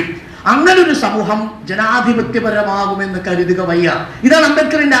തടസ്സപ്പെടുത്തിക്കൊണ്ടേയിരിക്കും. അങ്ങനൊരു സമൂഹം ജനാധിപത്യപരമാകുമെന്ന് കരുതുക വയ്യ. ഇതാണ്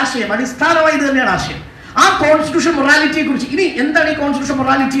അംബേദ്കറിന്റെ ആശയം. അടിസ്ഥാനമായി ഇത് തന്നെയാണ് ആശയം. ആ കോൺസ്റ്റിറ്റ്യൂഷൻ മൊറാലിറ്റിയെ കുറിച്ച് ഇനി എന്താണ് ഈ കോൺസ്റ്റിറ്റ്യൂഷൻ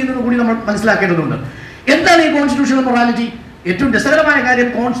മൊറാലിറ്റി എന്ന് കൂടി നമ്മൾ മനസ്സിലാക്കേണ്ടതുണ്ട്. എന്താണ് ഈ കോൺസ്റ്റിറ്റ്യൂഷണൽ മൊറാലിറ്റി? ഏറ്റവും രസകരമായ കാര്യം,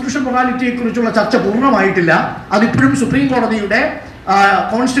 കോൺസ്റ്റിറ്റ്യൂഷൻ മൊറാലിറ്റിയെ കുറിച്ചുള്ള ചർച്ച പൂർണ്ണമായിട്ടില്ല. അതിപ്പോഴും സുപ്രീം കോടതിയുടെ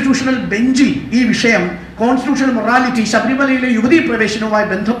കോൺസ്റ്റിറ്റ്യൂഷണൽ ബെഞ്ചിൽ ഈ വിഷയം, കോൺസ്റ്റിറ്റ്യൂഷണൽ മൊറാലിറ്റി, ശബരിമലയിലെ യുവതീ പ്രവേശനവുമായി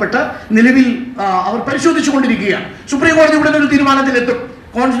ബന്ധപ്പെട്ട് നിലവിൽ അവർ പരിശോധിച്ചുകൊണ്ടിരിക്കുകയാണ്. സുപ്രീം കോടതി ഉടനെ ഒരു തീരുമാനത്തിലെത്തും.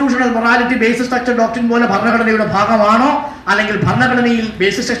 Constitutional morality basis structure doctrine പോലെ ഭരണഘടനയുടെ ഭാഗമാണോ, അല്ലെങ്കിൽ ഭരണഘടനയിൽ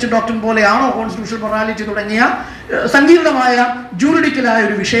ബേസിസ് സ്ട്രക്ചർ ഡോക്ട്രിൻ പോലെയാണോ കോൺസ്റ്റിറ്റ്യൂഷണൽ മൊറാലിറ്റി തുടങ്ങിയ സങ്കീർണമായ ജൂറിഡിക്കലായ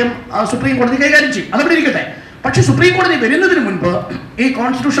ഒരു വിഷയം സുപ്രീം കോടതി കൈകാര്യം ചെയ്യും. അതവിടെ ഇരിക്കട്ടെ. പക്ഷെ സുപ്രീം കോടതി വരുന്നതിന് മുൻപ് ഈ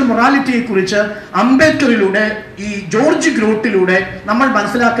കോൺസ്റ്റിറ്റ്യൂഷൻ മൊറാലിറ്റിയെ കുറിച്ച് അംബേദ്കറിലൂടെ, ഈ ജോർജ് ഗ്രോട്ടിലൂടെ നമ്മൾ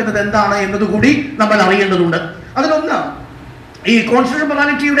മനസ്സിലാക്കുന്നത് എന്താണ് എന്നതുകൂടി നമ്മൾ അറിയേണ്ടതുണ്ട്. അതിലൊന്ന്, ഈ കോൺസ്റ്റിറ്റ്യൂഷൻ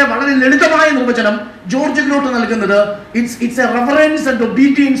മൊറാലിറ്റിയുടെ വളരെ ലളിതമായ നിർവചനം ജോർജ് ഗ്രോട്ട് നൽകുന്നത് it's A reference and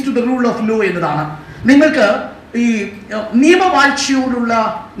obedience to the rule of law എന്നതാണ്. നിങ്ങൾക്ക് ഈ നിയമവാഴ്ചയോടുള്ള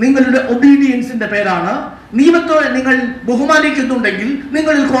നിങ്ങളുടെ ഒബീഡിയൻസിന്റെ പേരാണ്. നിയമത്തെ നിങ്ങൾ ബഹുമാനിക്കുന്നുണ്ടെങ്കിൽ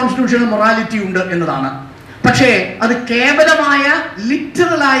നിങ്ങളിൽ കോൺസ്റ്റിറ്റ്യൂഷണൽ മൊറാലിറ്റി ഉണ്ട് എന്നതാണ്. പക്ഷേ അത് കേവലമായ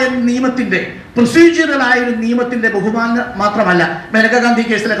ലിറ്ററലായ നിയമത്തിന്റെ, പ്രൊസീജിയറലായ ഒരു നിയമത്തിന്റെ ബഹുമാനം മാത്രമല്ല. മേനകാ ഗാന്ധി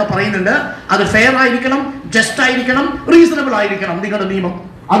കേസിലൊക്കെ പറയുന്നുണ്ട്, അത് ഫെയർ ആയിരിക്കണം, ജസ്റ്റ് ആയിരിക്കണം, റീസണബിൾ ആയിരിക്കണം നിങ്ങളുടെ നിയമം.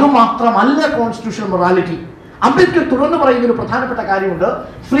 അതുമാത്രമല്ല കോൺസ്റ്റിറ്റ്യൂഷണൽ മൊറാലിറ്റി. അംബേദ്കർ തുറന്നു പറയുന്ന ഒരു പ്രധാനപ്പെട്ട കാര്യമുണ്ട്,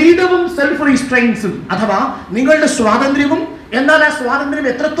 ഫ്രീഡവും സെൽഫ് റീസ്ട്രെയിൻസും, അഥവാ നിങ്ങളുടെ സ്വാതന്ത്ര്യവും എന്നാൽ ആ സ്വാതന്ത്ര്യം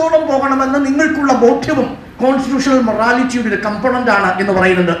എത്രത്തോളം പോകണമെന്ന് നിങ്ങൾക്കുള്ള ബോധ്യവും കോൺസ്റ്റിറ്റ്യൂഷണൽ മൊറാലിറ്റിയുടെ ഒരു കമ്പോണന്റ് ആണ് എന്ന്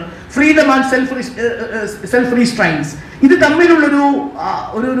പറയുന്നുണ്ട്. Freedom and self റീസ്ട്രെയിൻസ്. ഇത് തമ്മിലുള്ളൊരു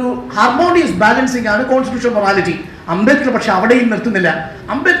ഒരു ഹാർമോണിയസ് ബാലൻസിംഗ് ആണ് കോൺസ്റ്റിറ്റ്യൂഷണൽ മൊറാലിറ്റി. അംബേദ്കർ പക്ഷെ അവിടെയും നിർത്തുന്നില്ല.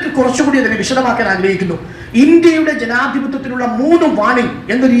 അംബേദ്കർ കുറച്ചുകൂടി അതിനെ വിശദമാക്കാൻ ആഗ്രഹിക്കുന്നു. ഇന്ത്യയുടെ ജനാധിപത്യത്തിനുള്ള 3 വാണിംഗ്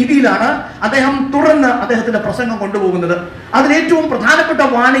എന്ന രീതിയിലാണ് അദ്ദേഹം തുടർന്ന് അദ്ദേഹത്തിന്റെ പ്രസംഗം കൊണ്ടുപോകുന്നത്. അതിൽ ഏറ്റവും പ്രധാനപ്പെട്ട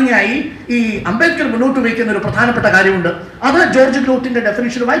വാണിംഗ് ആയി ഈ അംബേദ്കർ മുന്നോട്ട് വയ്ക്കുന്ന ഒരു പ്രധാനപ്പെട്ട കാര്യമുണ്ട്. അത് ജോർജ് ഗ്ലോത്തിന്റെ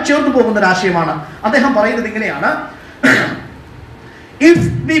ഡെഫിനിഷനുമായി ചേർന്ന് പോകുന്ന ഒരു ആശയമാണ്. അദ്ദേഹം പറയുന്നത് ഇങ്ങനെയാണ്: if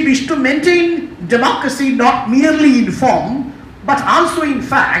we wish to maintain democracy not merely in form but also in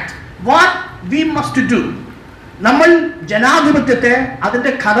fact, what we must do, നമ്മൾ ജനാധിപത്യത്തെ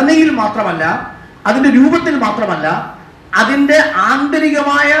അതിന്റെ ഘടനയിൽ മാത്രമല്ല, അതിന്റെ രൂപത്തിൽ മാത്രമല്ല, അതിന്റെ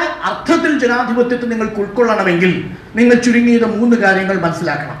ആന്തരികമായ അർത്ഥത്തിൽ ജനാധിപത്യത്തെ നിങ്ങൾക്ക് ഉൾക്കൊള്ളണമെങ്കിൽ നിങ്ങൾ ചുരുങ്ങിയത് 3 കാര്യങ്ങൾ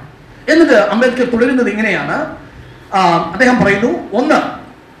മനസ്സിലാക്കണം. എന്നിട്ട് അംബേദ്കർ തുടരുന്നത് ഇങ്ങനെയാണ്. അദ്ദേഹം പറയുന്നു, 1,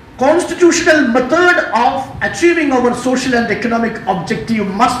 constitutional method of achieving our social and economic objective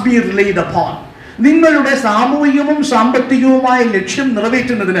must be relied upon. നിങ്ങളുടെ സാമൂഹികവും സാമ്പത്തികവുമായ ലക്ഷ്യം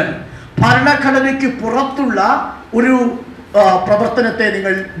നിറവേറ്റുന്നതിന് ഭരണഘടനയ്ക്ക് പുറത്തുള്ള ഒരു പ്രവർത്തനത്തെ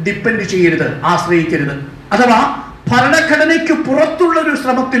നിങ്ങൾ ഡിപ്പെൻഡ് ചെയ്യരുത്, ആശ്രയിക്കരുത്. അഥവാ ഭരണഘടനയ്ക്ക് പുറത്തുള്ള ഒരു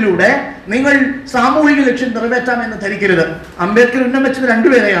ശ്രമത്തിലൂടെ നിങ്ങൾ സാമൂഹിക ലക്ഷ്യം നിറവേറ്റാമെന്ന് ധരിക്കരുത്. അംബേദ്കർ ഉന്നം വെച്ചത് 2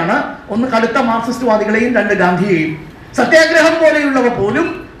 പേരെയാണ്. ഒന്ന് കടുത്ത മാർക്സിസ്റ്റ്വാദികളെയും 2 ഗാന്ധിയെയും. സത്യാഗ്രഹം പോലെയുള്ളവ പോലും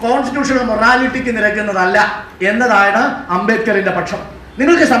കോൺസ്റ്റിറ്റ്യൂഷണൽ മൊറാലിറ്റിക്ക് നിരക്കുന്നതല്ല എന്നതാണ് അംബേദ്കറിന്റെ പക്ഷം.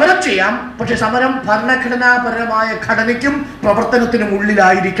 നിങ്ങൾക്ക് സമരം ചെയ്യാം, പക്ഷെ സമരം ഭരണഘടനാപരമായ ഘടനയ്ക്കും പ്രവർത്തനത്തിനും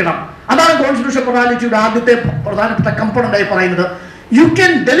ഉള്ളിലായിരിക്കണം. അതാണ് കോൺസ്റ്റിറ്റ്യൂഷണൽ മൊറാലിറ്റിയുടെ ആദ്യത്തെ പ്രധാനപ്പെട്ട കമ്പോണന്റായി പറയുന്നത്. You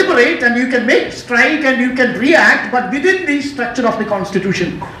can deliberate and you can make strike and you can react, but within the structure of the constitution.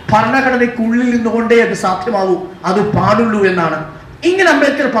 ഭരണഘടനയ്ക്കുള്ളിൽ നിന്നുകൊണ്ടേ അത് സാധ്യമാവൂ, അത് പാടുള്ളൂ എന്നാണ്. ഇങ്ങനെ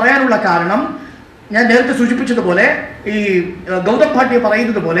അംബേദ്കർ പറയാനുള്ള കാരണം ഞാൻ നേരത്തെ സൂചിപ്പിച്ചതുപോലെ, ഈ ഗൗതം ഭാട്ടിയ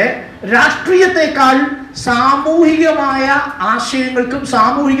പറയുന്നത് പോലെ, രാഷ്ട്രീയത്തെക്കാൾ സാമൂഹികമായ ആശയങ്ങൾക്കും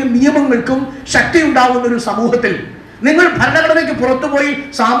സാമൂഹിക നിയമങ്ങൾക്കും ശക്തി ഉണ്ടാകുന്ന ഒരു സമൂഹത്തിൽ നിങ്ങൾ ഭരണഘടനയ്ക്ക് പുറത്തുപോയി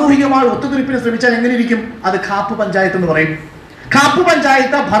സാമൂഹികമായ ഒത്തുതീർപ്പിന് ശ്രമിച്ചാൽ എങ്ങനെ ഇരിക്കും? അത് കാപ്പ് പഞ്ചായത്ത് എന്ന് പറയും. കാപ്പ്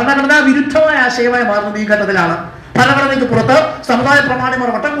പഞ്ചായത്ത് ഭരണഘടനാ വിരുദ്ധമായ ആശയമായി മാറുന്നത് ഈ ഘട്ടത്തിലാണ്. ഭരണഘടനയ്ക്ക് പുറത്ത് സമുദായ പ്രമാണിമാർ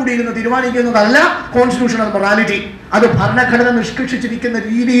വട്ടം കൂടിയിരുന്ന് തീരുമാനിക്കുന്നതല്ല കോൺസ്റ്റിറ്റ്യൂഷണൽ മൊറാലിറ്റി. അത് ഭരണഘടന നിഷ്കർഷിച്ചിരിക്കുന്ന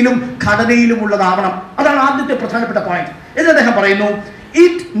രീതിയിലും ഘടനയിലും ഉള്ളതാവണം. അതാണ് ആദ്യത്തെ പ്രധാനപ്പെട്ട പോയിന്റ്. എന്ന് അദ്ദേഹം പറയുന്നു,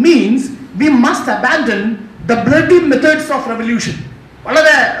 it means we must abandon the bloody methods of revolution.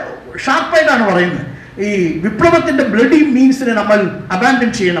 വളരെ ഷാർപ്പായിട്ടാണ് പറയുന്നത്. ഈ വിപ്ലവത്തിന്റെ ബ്ലഡി മീൻസിനെ നമ്മൾ അബാൻഡൻ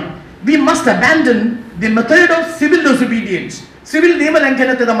ചെയ്യണം. We must abandon the method of civil disobedience. Civil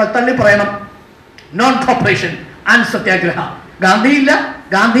നിയമലംഘനത്തെ നമ്മൾ തള്ളി പറയണം. നോൺ കോപ്പറേഷൻ ആൻഡ് സത്യാഗ്രഹ. ഗാന്ധിയില്ല,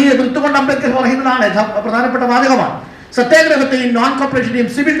 ഗാന്ധിയെ എതിർത്തുകൊണ്ട് അംബേദ്കർ പറയുന്നതാണ് പ്രധാനപ്പെട്ട വാചകമാണ്. സത്യാഗ്രഹത്തെയും നോൺ കോപ്പറേഷനെയും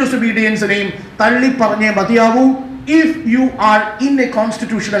സിവിൽ ഡിസൊബീഡിയൻസിനെയും തള്ളി പറഞ്ഞേ മതിയാവൂ. If you are in a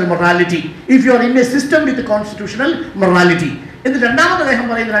constitutional morality, if you are in a system with a constitutional morality. എന്ന് രണ്ടാമത് അദ്ദേഹം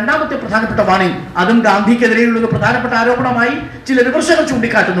പറയുന്ന രണ്ടാമത്തെ പ്രധാനപ്പെട്ട വാണിംഗ്, അതും ഗാന്ധിക്കെതിരെയുള്ള ഒരു പ്രധാനപ്പെട്ട ആരോപണമായി ചില വിമർശകർ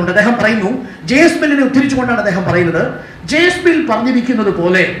ചൂണ്ടിക്കാട്ടുന്നുണ്ട്. അദ്ദേഹം പറയുന്നു, ജെഎസ് മില്ലിനെ ഉദ്ധരിച്ചുകൊണ്ടാണ് അദ്ദേഹം പറയുന്നത്, ജെഎസ് മിൽ പറഞ്ഞിരിക്കുന്നത്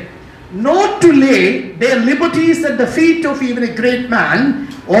പോലെ, not to lay their liberties at the feet of even a great man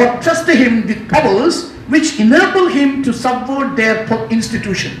or trust him with powers which enable him to subvert their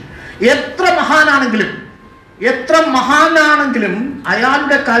institution. എത്ര മഹാനാണെങ്കിലും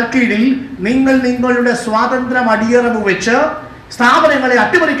അയാളുടെ കാൽക്കീഴിൽ നിങ്ങൾ നിങ്ങളുടെ സ്വാതന്ത്ര്യം അടിയറവ് വെച്ച് സ്ഥാപനങ്ങളെ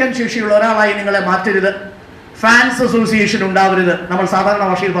അട്ടിമറിക്കാൻ ശേഷിയുള്ള ഒരാളായി നിങ്ങളെ മാറ്റരുത്. ഫാൻസ് അസോസിയേഷൻ ഉണ്ടാവരുത്. നമ്മൾ സാധാരണ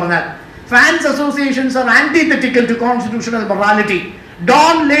ഭാഷയിൽ പറഞ്ഞാൽ fans associations R ആന്റിതെറ്റിക്കൽ to constitutional morality.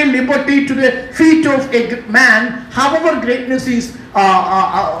 Don't lay liberty to the feet of a man, however greatness is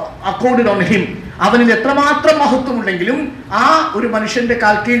accorded on him. അവനിൽ എത്രമാത്രം മഹത്വമുണ്ടെങ്കിലും ആ ഒരു മനുഷ്യന്റെ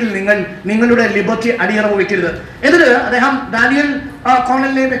കാൽക്കീഴിൽ നിങ്ങൾ നിങ്ങളുടെ ലിബർട്ടി അടിയറവ് വെക്കരുത്. എന്നിട്ട് അദ്ദേഹം ഡാനിയൽ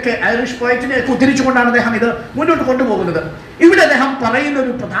കോണലിനെയും ഒക്കെ ഐറിഷ് പോയറ്റിനെ ഒക്കെ ഉദ്ധരിച്ചുകൊണ്ടാണ് അദ്ദേഹം ഇത് മുന്നോട്ട് കൊണ്ടുപോകുന്നത്. ഇവിടെ അദ്ദേഹം പറയുന്ന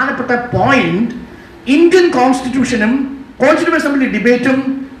ഒരു പ്രധാനപ്പെട്ട പോയിന്റ്, ഇന്ത്യൻ കോൺസ്റ്റിറ്റ്യൂഷനും കോൺസ്റ്റിറ്റ്യൂഷൻ അസംബ്ലി ഡിബേറ്റും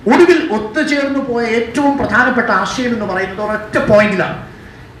ഒടുവിൽ ഒത്തുചേർന്നു പോയ ഏറ്റവും പ്രധാനപ്പെട്ട ആശയം എന്ന് പറയുന്നത് ഒരൊറ്റ പോയിന്റിലാണ്.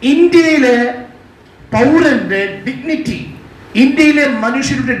 ഇന്ത്യയിലെ പൗരന്റെ ഡിഗ്നിറ്റി, ഇന്ത്യയിലെ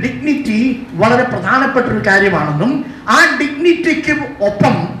മനുഷ്യരുടെ ഡിഗ്നിറ്റി വളരെ പ്രധാനപ്പെട്ട ഒരു കാര്യമാണെന്നും ആ ഡിഗ്നിറ്റിക്ക്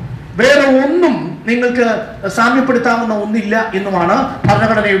ഒപ്പം വേറെ ഒന്നും നിങ്ങൾക്ക് സാമ്യപ്പെടുത്താവുന്ന ഒന്നില്ല എന്നുമാണ്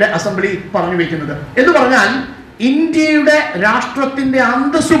ഭരണഘടനയുടെ അസംബ്ലി പറഞ്ഞു വെക്കുന്നത്. എന്ന് പറഞ്ഞാൽ ഇന്ത്യയുടെ രാഷ്ട്രത്തിന്റെ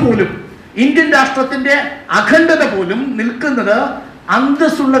അന്തസ്സ് പോലും, ഇന്ത്യൻ രാഷ്ട്രത്തിന്റെ അഖണ്ഡത പോലും നിൽക്കുന്നത്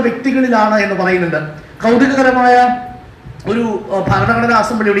അന്തസ്സുള്ള വ്യക്തികളിലാണ് എന്ന് പറയുന്നുണ്ട്. കൗതുകകരമായ ഒരു ഭരണഘടനാ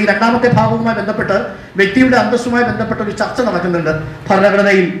അസംബ്ലിയുടെ ഈ രണ്ടാമത്തെ ഭാഗവുമായി ബന്ധപ്പെട്ട് വ്യക്തിയുടെ അന്തസ്സുമായി ബന്ധപ്പെട്ട ഒരു ചർച്ച നടക്കുന്നുണ്ട്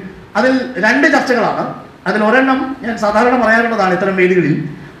ഭരണഘടനയിൽ. അതിൽ 2 ചർച്ചകളാണ്. അതിൽ ഒരെണ്ണം ഞാൻ സാധാരണ പറയാറുള്ളതാണ് ഇത്തരം വേദികളിൽ.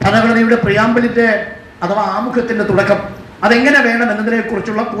 ഭരണഘടനയുടെ പ്രിയാമ്പിളിന്റെ അഥവാ ആമുഖത്തിന്റെ തുടക്കം അതെങ്ങനെ വേണം എന്നതിനെ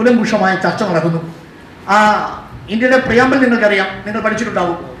കുറിച്ചുള്ള കൂലങ്കുഷമായ ചർച്ച നടക്കുന്നു. ഇന്ത്യയുടെ പ്രിയാമ്പിൾ നിങ്ങൾക്കറിയാം, നിങ്ങൾ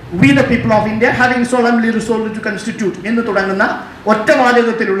പഠിച്ചിട്ടുണ്ടാവും. We the people of India having solemnly resolved to constitute എന്ന് തുടങ്ങുന്ന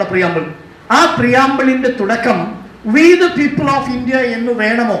ഒറ്റവാചകത്തിലുള്ള പ്രിയാമ്പിൾ. ആ പ്രിയാമ്പിളിന്റെ തുടക്കം we the people of India എന്ന്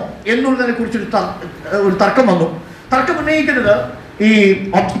വേണമോ എന്നുള്ളതിനെ കുറിച്ചൊരു തർക്കം വന്നു. തർക്കം ഉന്നയിക്കുന്നത് ഈ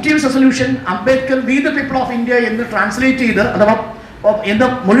objective resolution Ambedkar we the people of India എന്ന് ട്രാൻസ്ലേറ്റ് ചെയ്ത് അഥവാ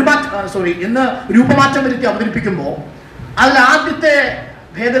എന്ന് രൂപമാറ്റം വരുത്തി അവതരിപ്പിക്കുമ്പോൾ അതിൽ ആദ്യത്തെ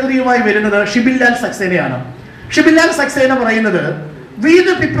ഭേദഗതിയുമായി വരുന്നത് ഷിബിൻലാൽ സക്സേനയാണ്. ഷിബിൻലാൽ സക്സേന പറയുന്നത് we the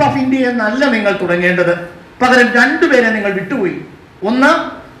people of India എന്നല്ല നിങ്ങൾ തുടങ്ങേണ്ടത്, പകരം രണ്ടുപേരെ നിങ്ങൾ വിട്ടുപോയി. ഒന്ന്,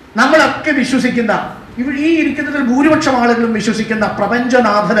 നമ്മളൊക്കെ വിശ്വസിക്കുന്ന ഈ ഇരിക്കുന്നതിൽ ഭൂരിപക്ഷം ആളുകളും വിശ്വസിക്കുന്ന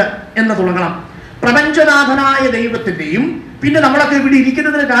പ്രപഞ്ചനാഥന് എന്ന് തുടങ്ങണം. പ്രപഞ്ചനാഥനായ ദൈവത്തിന്റെയും പിന്നെ നമ്മളൊക്കെ ഇവിടെ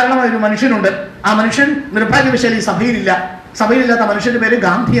ഇരിക്കുന്നതിന് കാരണമായ ഒരു മനുഷ്യനുണ്ട്. ആ മനുഷ്യൻ നിർഭാഗ്യവശാൽ ഈ സഭയിലില്ലാത്ത മനുഷ്യന്റെ പേര്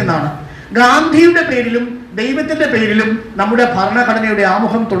ഗാന്ധി എന്നാണ്. ഗാന്ധിയുടെ പേരിലും ദൈവത്തിന്റെ പേരിലും നമ്മുടെ ഭരണഘടനയുടെ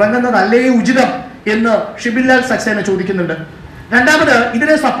ആമുഖം തുടങ്ങുന്നതല്ലേ ഉചിതം എന്ന് ഷിബിൻലാൽ സക്സേന ചോദിക്കുന്നുണ്ട്. രണ്ടാമത്,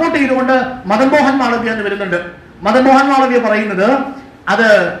 ഇതിനെ സപ്പോർട്ട് ചെയ്തുകൊണ്ട് മദൻ മോഹൻ മാളവ്യ എന്ന് വരുന്നുണ്ട്. മദൻ മോഹൻ മാളവ്യ പറയുന്നത് അത്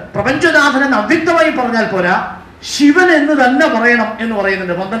പ്രപഞ്ചനാഥൻ അവ്യക്തമായി പറഞ്ഞാൽ പോരാ, ശിവൻ എന്ന് തന്നെ പറയണം എന്ന്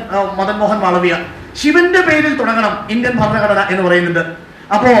പറയുന്നുണ്ട് മദൻ മോഹൻ മാളവ്യ. ശിവന്റെ പേരിൽ തുടങ്ങണം ഇന്ത്യൻ ഭരണഘടന എന്ന് പറയുന്നുണ്ട്.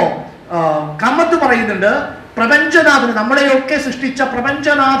 അപ്പോ കമ്മത്ത് പറയുന്നുണ്ട് പ്രപഞ്ചനാഥൻ, നമ്മളെയൊക്കെ സൃഷ്ടിച്ച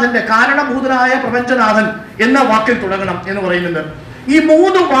പ്രപഞ്ചനാഥന്റെ കാരണഭൂതനായ പ്രപഞ്ചനാഥൻ എന്ന വാക്കിൽ തുടങ്ങണം എന്ന് പറയുന്നുണ്ട്. ഈ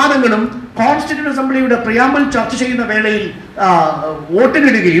മൂന്ന് വാദങ്ങളും കോൺസ്റ്റിറ്റ്യൂന്റ് അസംബ്ലിയുടെ പ്രിയാമ്പിൾ ചർച്ച ചെയ്യുന്ന വേളയിൽ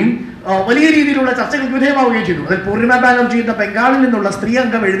വോട്ടിനിടുകയും വലിയ രീതിയിലുള്ള ചർച്ചകൾക്ക് വിധേയമാവുകയും ചെയ്തു. അതിൽ പൂർണിമ ബാനർജി എന്ന ബംഗാളിൽ നിന്നുള്ള സ്ത്രീ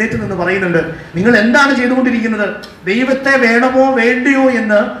അംഗം എഴുന്നേറ്റ് നിന്ന് പറയുന്നുണ്ട്, നിങ്ങൾ എന്താണ് ചെയ്തുകൊണ്ടിരിക്കുന്നത്? ദൈവത്തെ വേണമോ വേണ്ടയോ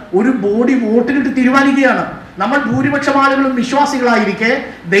എന്ന് ഒരു ബോഡി വോട്ടിനിട്ട് തീരുമാനിക്കുകയാണ്. നമ്മൾ ഭൂരിപക്ഷം ആളുകളും വിശ്വാസികളായിരിക്കെ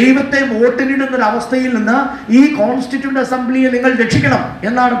ദൈവത്തെ വോട്ടിനിടുന്ന ഒരു അവസ്ഥയിൽ നിന്ന് ഈ കോൺസ്റ്റിറ്റ്യൂന്റ് അസംബ്ലിയെ നിങ്ങൾ രക്ഷിക്കണം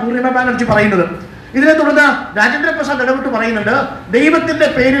എന്നാണ് പൂർണിമ ബാനർജി പറയുന്നത്. ഇതിനെ തുടർന്ന് രാജേന്ദ്ര പ്രസാദ് ഇടപെട്ട് പറയുന്നുണ്ട്, ദൈവത്തിന്റെ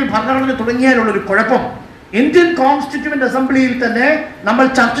പേരിൽ ഭരണഘടന തുടങ്ങിയാലുള്ള ഒരു കുഴപ്പം ഇന്ത്യൻ കോൺസ്റ്റിറ്റ്യൂവന്റ് അസംബ്ലിയിൽ തന്നെ നമ്മൾ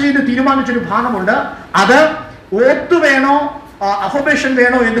ചർച്ച ചെയ്ത് തീരുമാനിച്ചൊരു ഭാഗമുണ്ട്. അത് ഓത്ത് വേണോ അഫർമേഷൻ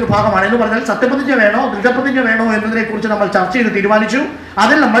വേണോ എന്നൊരു ഭാഗമാണ്. എന്ന് പറഞ്ഞാൽ സത്യപ്രതിജ്ഞ വേണോ ദൃഢപ്രതിജ്ഞ വേണോ എന്നതിനെ കുറിച്ച് നമ്മൾ ചർച്ച ചെയ്ത് തീരുമാനിച്ചു.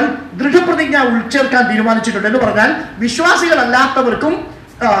 അതിൽ നമ്മൾ ദൃഢപ്രതിജ്ഞ ഉൾച്ചേർക്കാൻ തീരുമാനിച്ചിട്ടുണ്ട്. എന്ന് പറഞ്ഞാൽ വിശ്വാസികളല്ലാത്തവർക്കും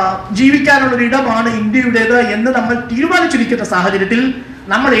ജീവിക്കാനുള്ള ഒരു ഇടമാണ് ഇന്ത്യയുടേത് എന്ന് നമ്മൾ തീരുമാനിച്ചിരിക്കുന്ന സാഹചര്യത്തിൽ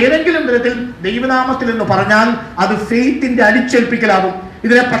നമ്മൾ ഏതെങ്കിലും തരത്തിൽ ദൈവനാമത്തിൽ എന്ന് പറഞ്ഞാൽ അത് ഫെയ്ത്തിന്റെ അടിച്ചേൽപ്പിക്കലാകും.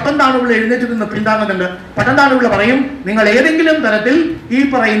 ഇതിനെ പട്ടംതാണുള്ള എഴുന്നേറ്റ് നിന്ന് പിന്താങ്ങുന്നുണ്ട്. പട്ടംതാണുള്ള പറയും, നിങ്ങൾ ഏതെങ്കിലും തരത്തിൽ ഈ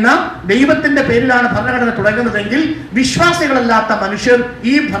പറയുന്ന ദൈവത്തിന്റെ പേരിലാണ് ഭരണഘടന തുടങ്ങുന്നതെങ്കിൽ വിശ്വാസികളല്ലാത്ത മനുഷ്യർ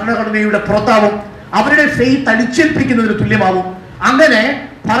ഈ ഭരണഘടനയുടെ പുറത്താവും, അവരുടെ ഫെയ്ത്ത് അടിച്ചേൽപ്പിക്കുന്നതിന് തുല്യമാവും. അങ്ങനെ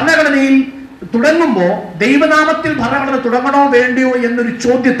ഭരണഘടനയിൽ തുടങ്ങുമ്പോൾ ദൈവനാമത്തിൽ ഭരണഘടന തുടങ്ങണോ വേണ്ടിയോ എന്നൊരു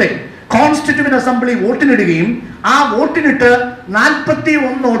ചോദ്യത്തെ കോൺസ്റ്റിറ്റ്യൂവന്റ് അസംബ്ലി വോട്ടിനിടുകയും ആ വോട്ടിനിട്ട്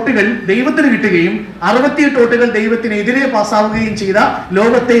 41 വോട്ടുകൾ ദൈവത്തിന് കിട്ടുകയും 68 വോട്ടുകൾ ദൈവത്തിനെതിരെ പാസ്സാവുകയും ചെയ്ത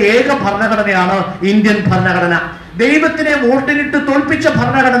ലോകത്തെ ഏക ഭരണഘടനയാണ് ഇന്ത്യൻ ഭരണഘടന. ദൈവത്തിനെ വോട്ടിനിട്ട് തോൽപ്പിച്ച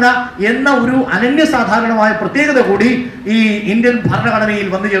ഭരണഘടന എന്ന ഒരു അനന്യസാധാരണമായ പ്രത്യേകത കൂടി ഈ ഇന്ത്യൻ ഭരണഘടനയിൽ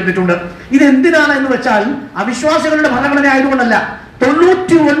വന്നു ചേർന്നിട്ടുണ്ട്. ഇതെന്തിനാണ് എന്ന് വെച്ചാൽ അവിശ്വാസികളുടെ ഭരണഘടന ആയതുകൊണ്ടല്ല.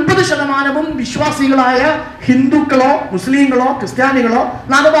 99% വിശ്വാസികളായ ഹിന്ദുക്കളോ മുസ്ലിങ്ങളോ ക്രിസ്ത്യാനികളോ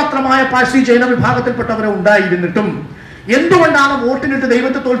നാമമാത്രമായ പാഴ്സി ജൈന വിഭാഗത്തിൽപ്പെട്ടവരോ ഉണ്ടായിരുന്നിട്ടും എന്തുകൊണ്ടാണ് വോട്ടിനിട്ട്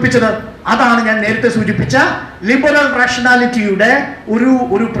ദൈവത്തെ തോൽപ്പിച്ചത്? അതാണ് ഞാൻ നേരത്തെ സൂചിപ്പിച്ച ലിബറൽ റാഷണാലിറ്റിയുടെ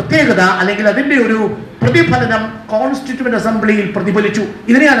ഒരു പ്രത്യേകത, അല്ലെങ്കിൽ അതിന്റെ ഒരു പ്രതിഫലനം കോൺസ്റ്റിറ്റ്യൂവന്റ് അസംബ്ലിയിൽ പ്രതിഫലിച്ചു.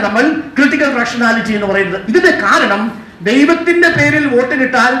 ഇതിനെയാണ് നമ്മൾ ക്രിട്ടിക്കൽ റാഷണാലിറ്റി എന്ന് പറയുന്നത്. ഇതിന്റെ കാരണം ദൈവത്തിന്റെ പേരിൽ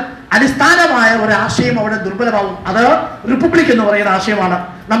വോട്ടിനിട്ടാൽ അടിസ്ഥാനമായ ഒരു ആശയം അവിടെ ദുർബലമാവും. അത് റിപ്പബ്ലിക് എന്ന് പറയുന്ന ആശയമാണ്.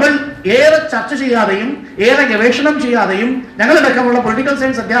 നമ്മൾ ഏറെ ചർച്ച ചെയ്യാതെയും ഏറെ ഗവേഷണം ചെയ്യാതെയും ഞങ്ങളടക്കമുള്ള പൊളിറ്റിക്കൽ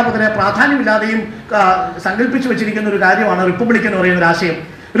സയൻസ് അധ്യാപകരെ പ്രാധാന്യമില്ലാതെയും സങ്കല്പിച്ചു വെച്ചിരിക്കുന്ന ഒരു കാര്യമാണ് റിപ്പബ്ലിക് എന്ന് പറയുന്ന ഒരു ആശയം.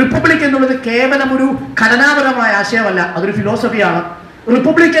 റിപ്പബ്ലിക് എന്നുള്ളത് കേവലം ഒരു ഘടനാപരമായ ആശയമല്ല, അതൊരു ഫിലോസഫിയാണ്.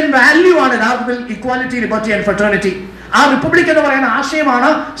 റിപ്പബ്ലിക്കൻ വാല്യൂ ആണ് യഥാർത്ഥത്തിൽ ഇക്വാലിറ്റി, ലിബർട്ടി ആൻഡ് ഫ്രറ്റേണിറ്റി. ആ റിപ്പബ്ലിക് എന്ന് പറയുന്ന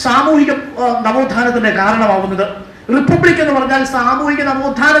ആശയമാണ് സാമൂഹിക നവോത്ഥാനത്തിന്റെ കാരണമാവുന്നത്. റിപ്പബ്ലിക് എന്ന് പറഞ്ഞാൽ സാമൂഹിക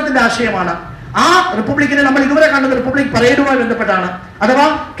നവോത്ഥാനത്തിന്റെ ആശയമാണ്. ആ റിപ്പബ്ലിക്കിനെ നമ്മൾ ഇതുവരെ കണ്ടത് റിപ്പബ്ലിക് പരേഡുമായി ബന്ധപ്പെട്ടാണ്, അഥവാ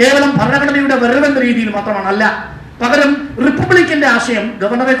കേവലം ഭരണഘടനയുടെ വെറുവെന്ന രീതിയിൽ മാത്രമാണ്. അല്ല, പകരം റിപ്പബ്ലിക്കിന്റെ ആശയം,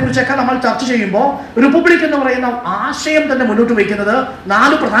 ഗവർണറെ കുറിച്ചൊക്കെ നമ്മൾ ചർച്ച ചെയ്യുമ്പോൾ റിപ്പബ്ലിക് എന്ന് പറയുന്ന ആശയം തന്നെ മുന്നോട്ട് വയ്ക്കുന്നത്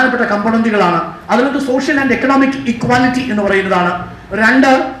 4 പ്രധാനപ്പെട്ട കമ്പോണന്റുകളാണ്. അതിലൊന്ന് സോഷ്യൽ ആൻഡ് എക്കണോമിക് ഇക്വാലിറ്റി എന്ന് പറയുന്നതാണ്.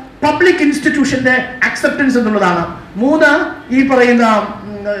 2 പബ്ലിക് ഇൻസ്റ്റിറ്റ്യൂഷന്റെ അക്സെപ്റ്റൻസ് എന്നുള്ളതാണ്. 3 ഈ പറയുന്ന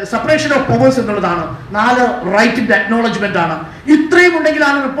സെപ്പറേഷൻ ഓഫ് പവേഴ്സ് എന്നുള്ളതാണ്. 4 റൈറ്റിന്റെ അക്നോളജ്മെന്റ് ആണ്. ഇത്രയും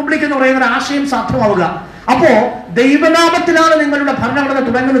ഉണ്ടെങ്കിലാണ് റിപ്പബ്ലിക് എന്ന് പറയുന്ന ആശയം സാധ്യമാവുക. അപ്പോ ദൈവനാമത്തിലാണ് നിങ്ങളുടെ ഭരണഘടന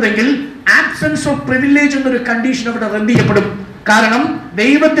തുടങ്ങുന്നതെങ്കിൽ ആബ്സെൻസ് ഓഫ് പ്രിവിലേജ് എന്നൊരു കണ്ടീഷൻ അവിടെ റദ്ദ് ചെയ്യപ്പെടും. കാരണം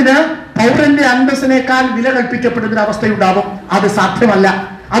ദൈവത്തിന് പൗരന്റെ അന്തസ്സിനേക്കാൾ വില കൽപ്പിക്കപ്പെടുന്ന ഒരു അവസ്ഥയുണ്ടാവും. അത് സാധ്യമല്ല.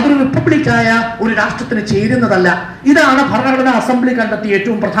 അതൊരു റിപ്പബ്ലിക്കായ ഒരു രാഷ്ട്രത്തിന് ചേരുന്നതല്ല. ഇതാണ് ഭരണഘടനാ അസംബ്ലി കണ്ടെത്തിയ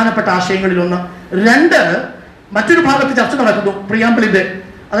ഏറ്റവും പ്രധാനപ്പെട്ട ആശയങ്ങളിൽ ഒന്ന്. 2, മറ്റൊരു ഭാഗത്ത് ചർച്ച നടക്കുന്നു പ്രിയാമ്പിളിന്റെ.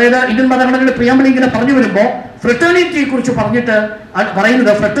 അതായത് ഇന്ത്യൻ ഭരണഘടനയുടെ പ്രിയാമ്പിൾ ഇങ്ങനെ പറഞ്ഞു വരുമ്പോൾ ഫ്രറ്റേണിറ്റിയെ കുറിച്ച് പറഞ്ഞിട്ട്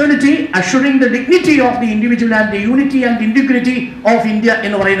പറയുന്നത് fraternity assuring the dignity of the individual and the unity and integrity of India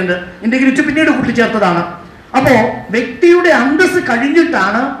എന്ന് പറയുന്നുണ്ട്. ഇന്റഗ്രിറ്റി പിന്നീട് കൂട്ടിച്ചേർത്തതാണ്. അപ്പോ വ്യക്തിയുടെ അന്തസ്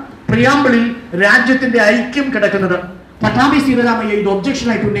കഴിഞ്ഞിട്ടാണ് പ്രിയാമ്പിളിൽ രാജ്യത്തിന്റെ ഐക്യം കിടക്കുന്നത്. പട്ടാഭി സീതാരാമയ്യ ഇത് ഒബ്ജക്ഷൻ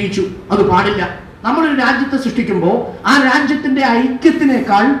ആയിട്ട് ഉന്നയിച്ചു. അത് പാടില്ല. നമ്മളൊരു രാജ്യത്തെ സൃഷ്ടിക്കുമ്പോൾ ആ രാജ്യത്തിന്റെ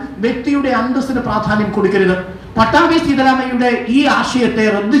ഐക്യത്തിനേക്കാൾ വ്യക്തിയുടെ അന്തസ്സിന് പ്രാധാന്യം കൊടുക്കരുത്. പട്ടാഭി സീതാരാമയ്യയുടെ ഈ ആശയത്തെ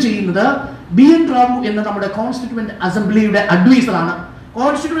റദ്ദ് ചെയ്യുന്നത് BN റാവു എന്ന നമ്മുടെ constituent അസംബ്ലിയുടെ അഡ്വൈസറാണ്.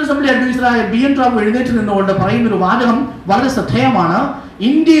 Constituent assembly അഡ്വൈസറായ BN Rao എഴുന്നേറ്റ് നിന്നുകൊണ്ട് പറയുന്നൊരു വാചകം വളരെ ശ്രദ്ധേയമാണ്.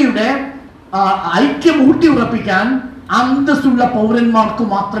 ഇന്ത്യയുടെ ഐക്യം ഊട്ടിയുറപ്പിക്കാൻ അന്തസ്സുള്ള പൗരന്മാർക്ക്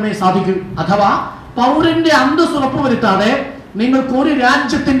മാത്രമേ സാധിക്കൂ. അഥവാ പൗരന്റെ അന്തസ് ഉറപ്പുവരുത്താതെ നിങ്ങൾക്ക് ഒരു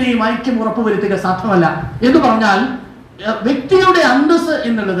രാജ്യത്തിന്റെയും ഐക്യം ഉറപ്പുവരുത്തുക സാധ്യമല്ല എന്ന് പറഞ്ഞാൽ വ്യക്തിയുടെ അന്തസ്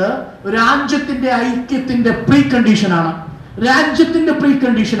എന്നുള്ളത് രാജ്യത്തിന്റെ ഐക്യത്തിന്റെ പ്രീ കണ്ടീഷനാണ്. രാജ്യത്തിന്റെ പ്രീ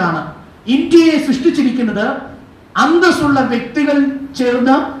കണ്ടീഷനാണ്. ഇന്ത്യയെ സൃഷ്ടിച്ചിരിക്കുന്നത് അന്തസ്സുള്ള വ്യക്തികൾ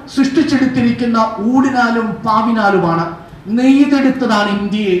ചേർന്ന് സൃഷ്ടിച്ചെടുത്തിരിക്കുന്ന ഊടിനാലും പാവിനാലുമാണ്. നെയ്തെടുത്തതാണ്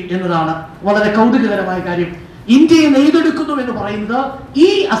ഇന്ത്യയെ എന്നതാണ് വളരെ കൗതുകകരമായ കാര്യം. ഇന്ത്യയെ നെയ്തെടുക്കുന്നു എന്ന് പറയുന്നത്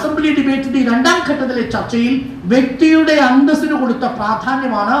ഈ അസംബ്ലി ഡിബേറ്റിന്റെ രണ്ടാം ഘട്ടത്തിലെ ചർച്ചയിൽ വ്യക്തിയുടെ അന്തസ്സിന് കൊടുത്ത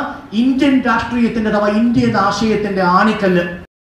പ്രാധാന്യമാണ് ഇന്ത്യൻ രാഷ്ട്രീയത്തിന്റെ അഥവാ ഇന്ത്യൻ ആശയത്തിന്റെ ആണിക്കല്ല്.